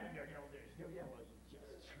Vandergelders, do you? Well, you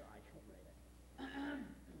just try.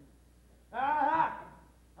 Aha!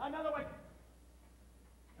 Another one!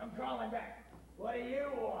 I'm crawling back. What do you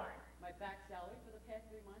want? My back salary for the past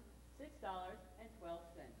 3 months, $6.12.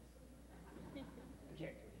 You can't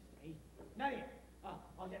do this to me.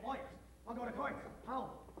 I'll get lawyers. I'll go to court.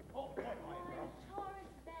 How? Oh, boy, girl. Horace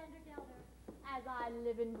Vandergelder, as I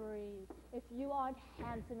live and breathe, if you aren't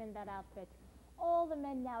handsome in that outfit, all the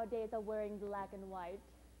men nowadays are wearing black and white.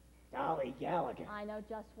 Dolly Gallagher. I know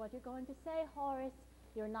just what you're going to say, Horace.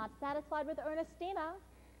 You're not satisfied with Ernestina.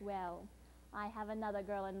 Well, I have another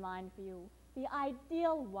girl in mind for you, the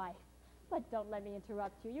ideal wife. But don't let me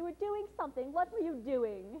interrupt you. You were doing something. What were you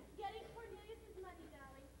doing? Getting Cornelius's money,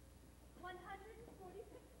 Dolly. $146.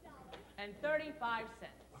 And 35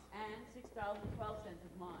 cents. And $6.12 of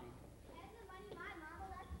mine. And the money my mama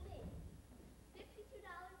left me.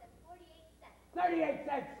 $62.48. 38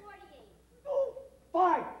 cents. 48. Oh,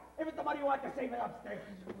 fine. If it's the money you want to save it upstairs.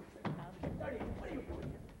 30. What are you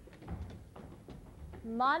doing here?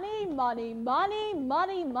 Money, money, money,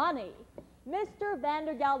 money, money. Mr.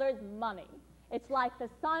 Vandergelder's money. It's like the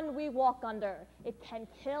sun we walk under. It can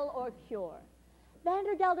kill or cure.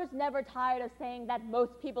 Vandergelder's never tired of saying that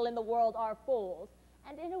most people in the world are fools.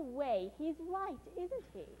 And in a way, he's right, isn't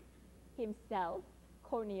he? Himself,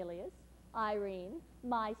 Cornelius, Irene,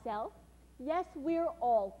 myself. Yes, we're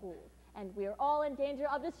all fools. And we're all in danger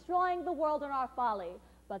of destroying the world in our folly.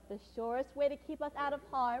 But the surest way to keep us out of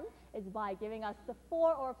harm is by giving us the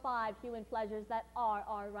 4 or 5 human pleasures that are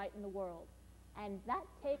our right in the world. And that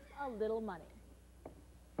takes a little money.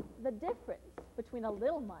 The difference between a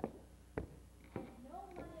little money and no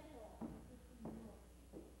money at all is enormous.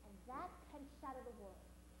 And that can shatter the world.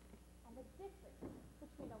 And the difference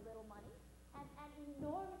between a little money and an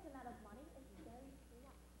enormous amount of money is very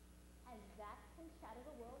slight. And that can shatter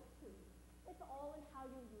the world too. It's all in how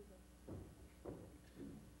you use it.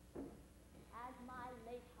 As my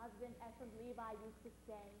late husband, Ephraim Levi, used to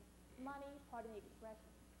say, money, pardon the expression,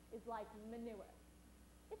 is like manure.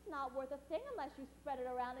 It's not worth a thing unless you spread it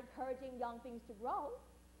around encouraging young things to grow.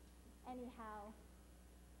 Anyhow,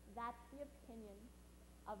 that's the opinion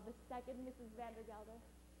of the second Mrs. Vandergelder.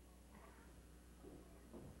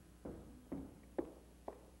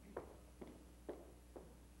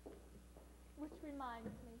 Which reminds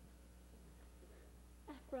me,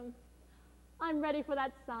 Ephraim, I'm ready for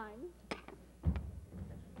that sign.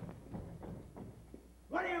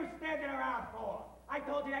 What are you standing around for? I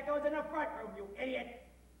told you that goes in the front room, you idiot.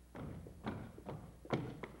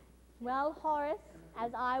 Well, Horace,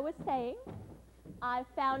 as I was saying, I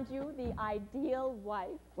found you the ideal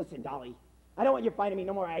wife. Listen, Dolly, I don't want you finding me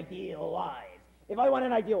no more ideal wives. If I want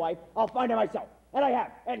an ideal wife, I'll find her myself. And I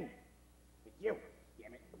have. And it's you,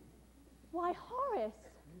 damn it. Why, Horace?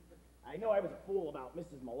 I know I was a fool about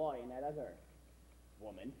Mrs. Malloy and that other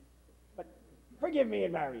woman. But forgive me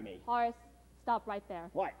and marry me. Horace, stop right there.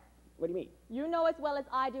 What? What do you mean? You know as well as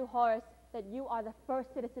I do, Horace, that you are the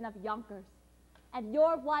first citizen of Yonkers. And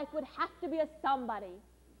your wife would have to be a somebody.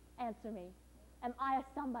 Answer me. Am I a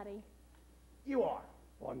somebody? You are,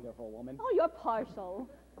 wonderful woman. Oh, you're partial.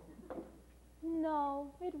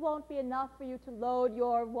 No, it won't be enough for you to load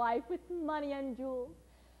your wife with money and jewels,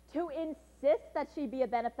 to insist that she be a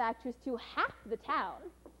benefactress to half the town.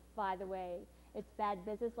 By the way, it's bad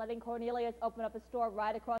business letting Cornelius open up a store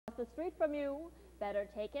right across the street from you. Better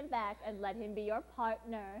take him back and let him be your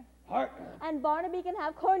partner. Partner? And Barnaby can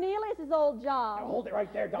have Cornelius's old job. Now hold it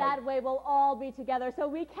right there, Dolly. That way we'll all be together so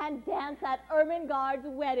we can dance at Ermengarde's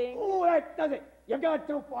wedding. Oh, that does it. You've gone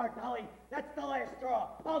too far, Dolly. That's the last straw.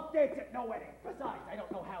 I'll dance at no wedding. Besides, I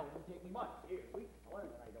don't know how. It would take me months, years, weeks to learn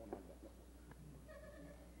that I don't have that.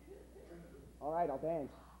 All right, I'll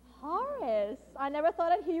dance. Horace, I never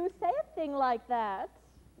thought I'd hear you say a thing like that.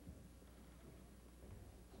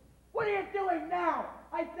 What are you doing now?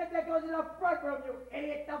 I said that goes in the front room, you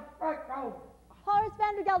idiot, the front room. Horace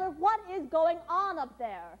Vandergelder, what is going on up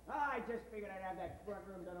there? I just figured I'd have that front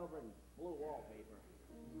room done over in blue wallpaper.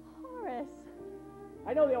 Horace.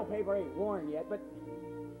 I know the old paper ain't worn yet, but,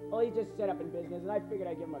 well, he's just set up in business, and I figured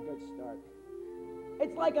I'd give him a good start.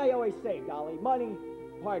 It's like I always say, Dolly, money,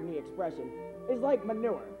 pardon the expression, is like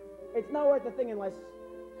manure. It's not worth a thing unless...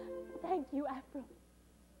 Thank you, Ephraim.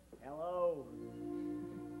 Hello.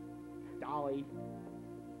 Dolly.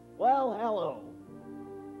 Well, hello.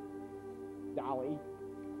 Dolly.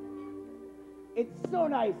 It's so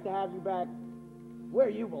nice to have you back where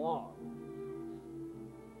you belong.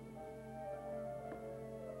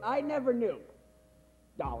 I never knew,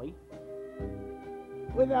 Dolly.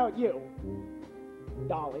 Without you,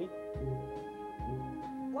 Dolly,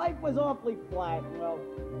 life was awfully flat. Well,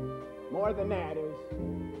 more than that is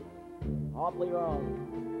awfully wrong.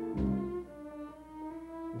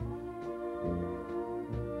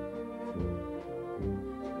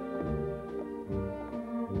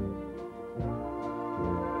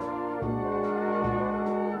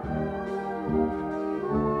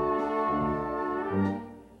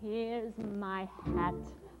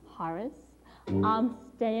 I'm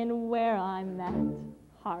staying where I'm at,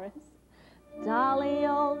 Horace. Dolly,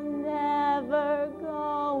 you'll never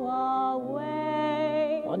go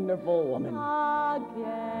away. Wonderful woman.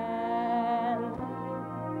 Again.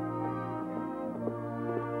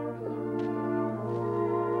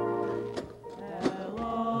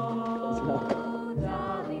 Hello,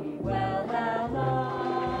 Dolly. Well,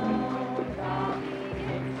 hello, Dolly.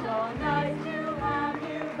 It's so nice to have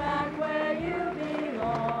you back where you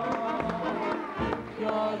belong.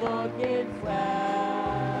 You're looking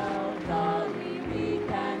swell, Dolly. We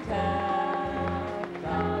can tell,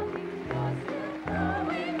 Dolly. You're still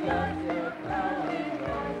growing, you're still growing,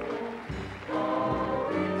 you're still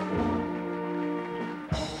growing.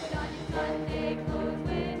 Put on your Sunday clothes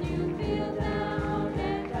when you feel down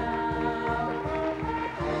and out.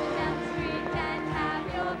 Go down the street and have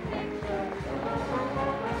your picture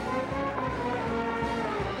shown.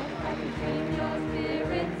 Every dream your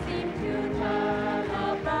spirit seemed to turn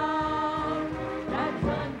about. That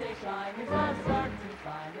Sunday shine is a certain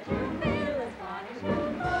sign that you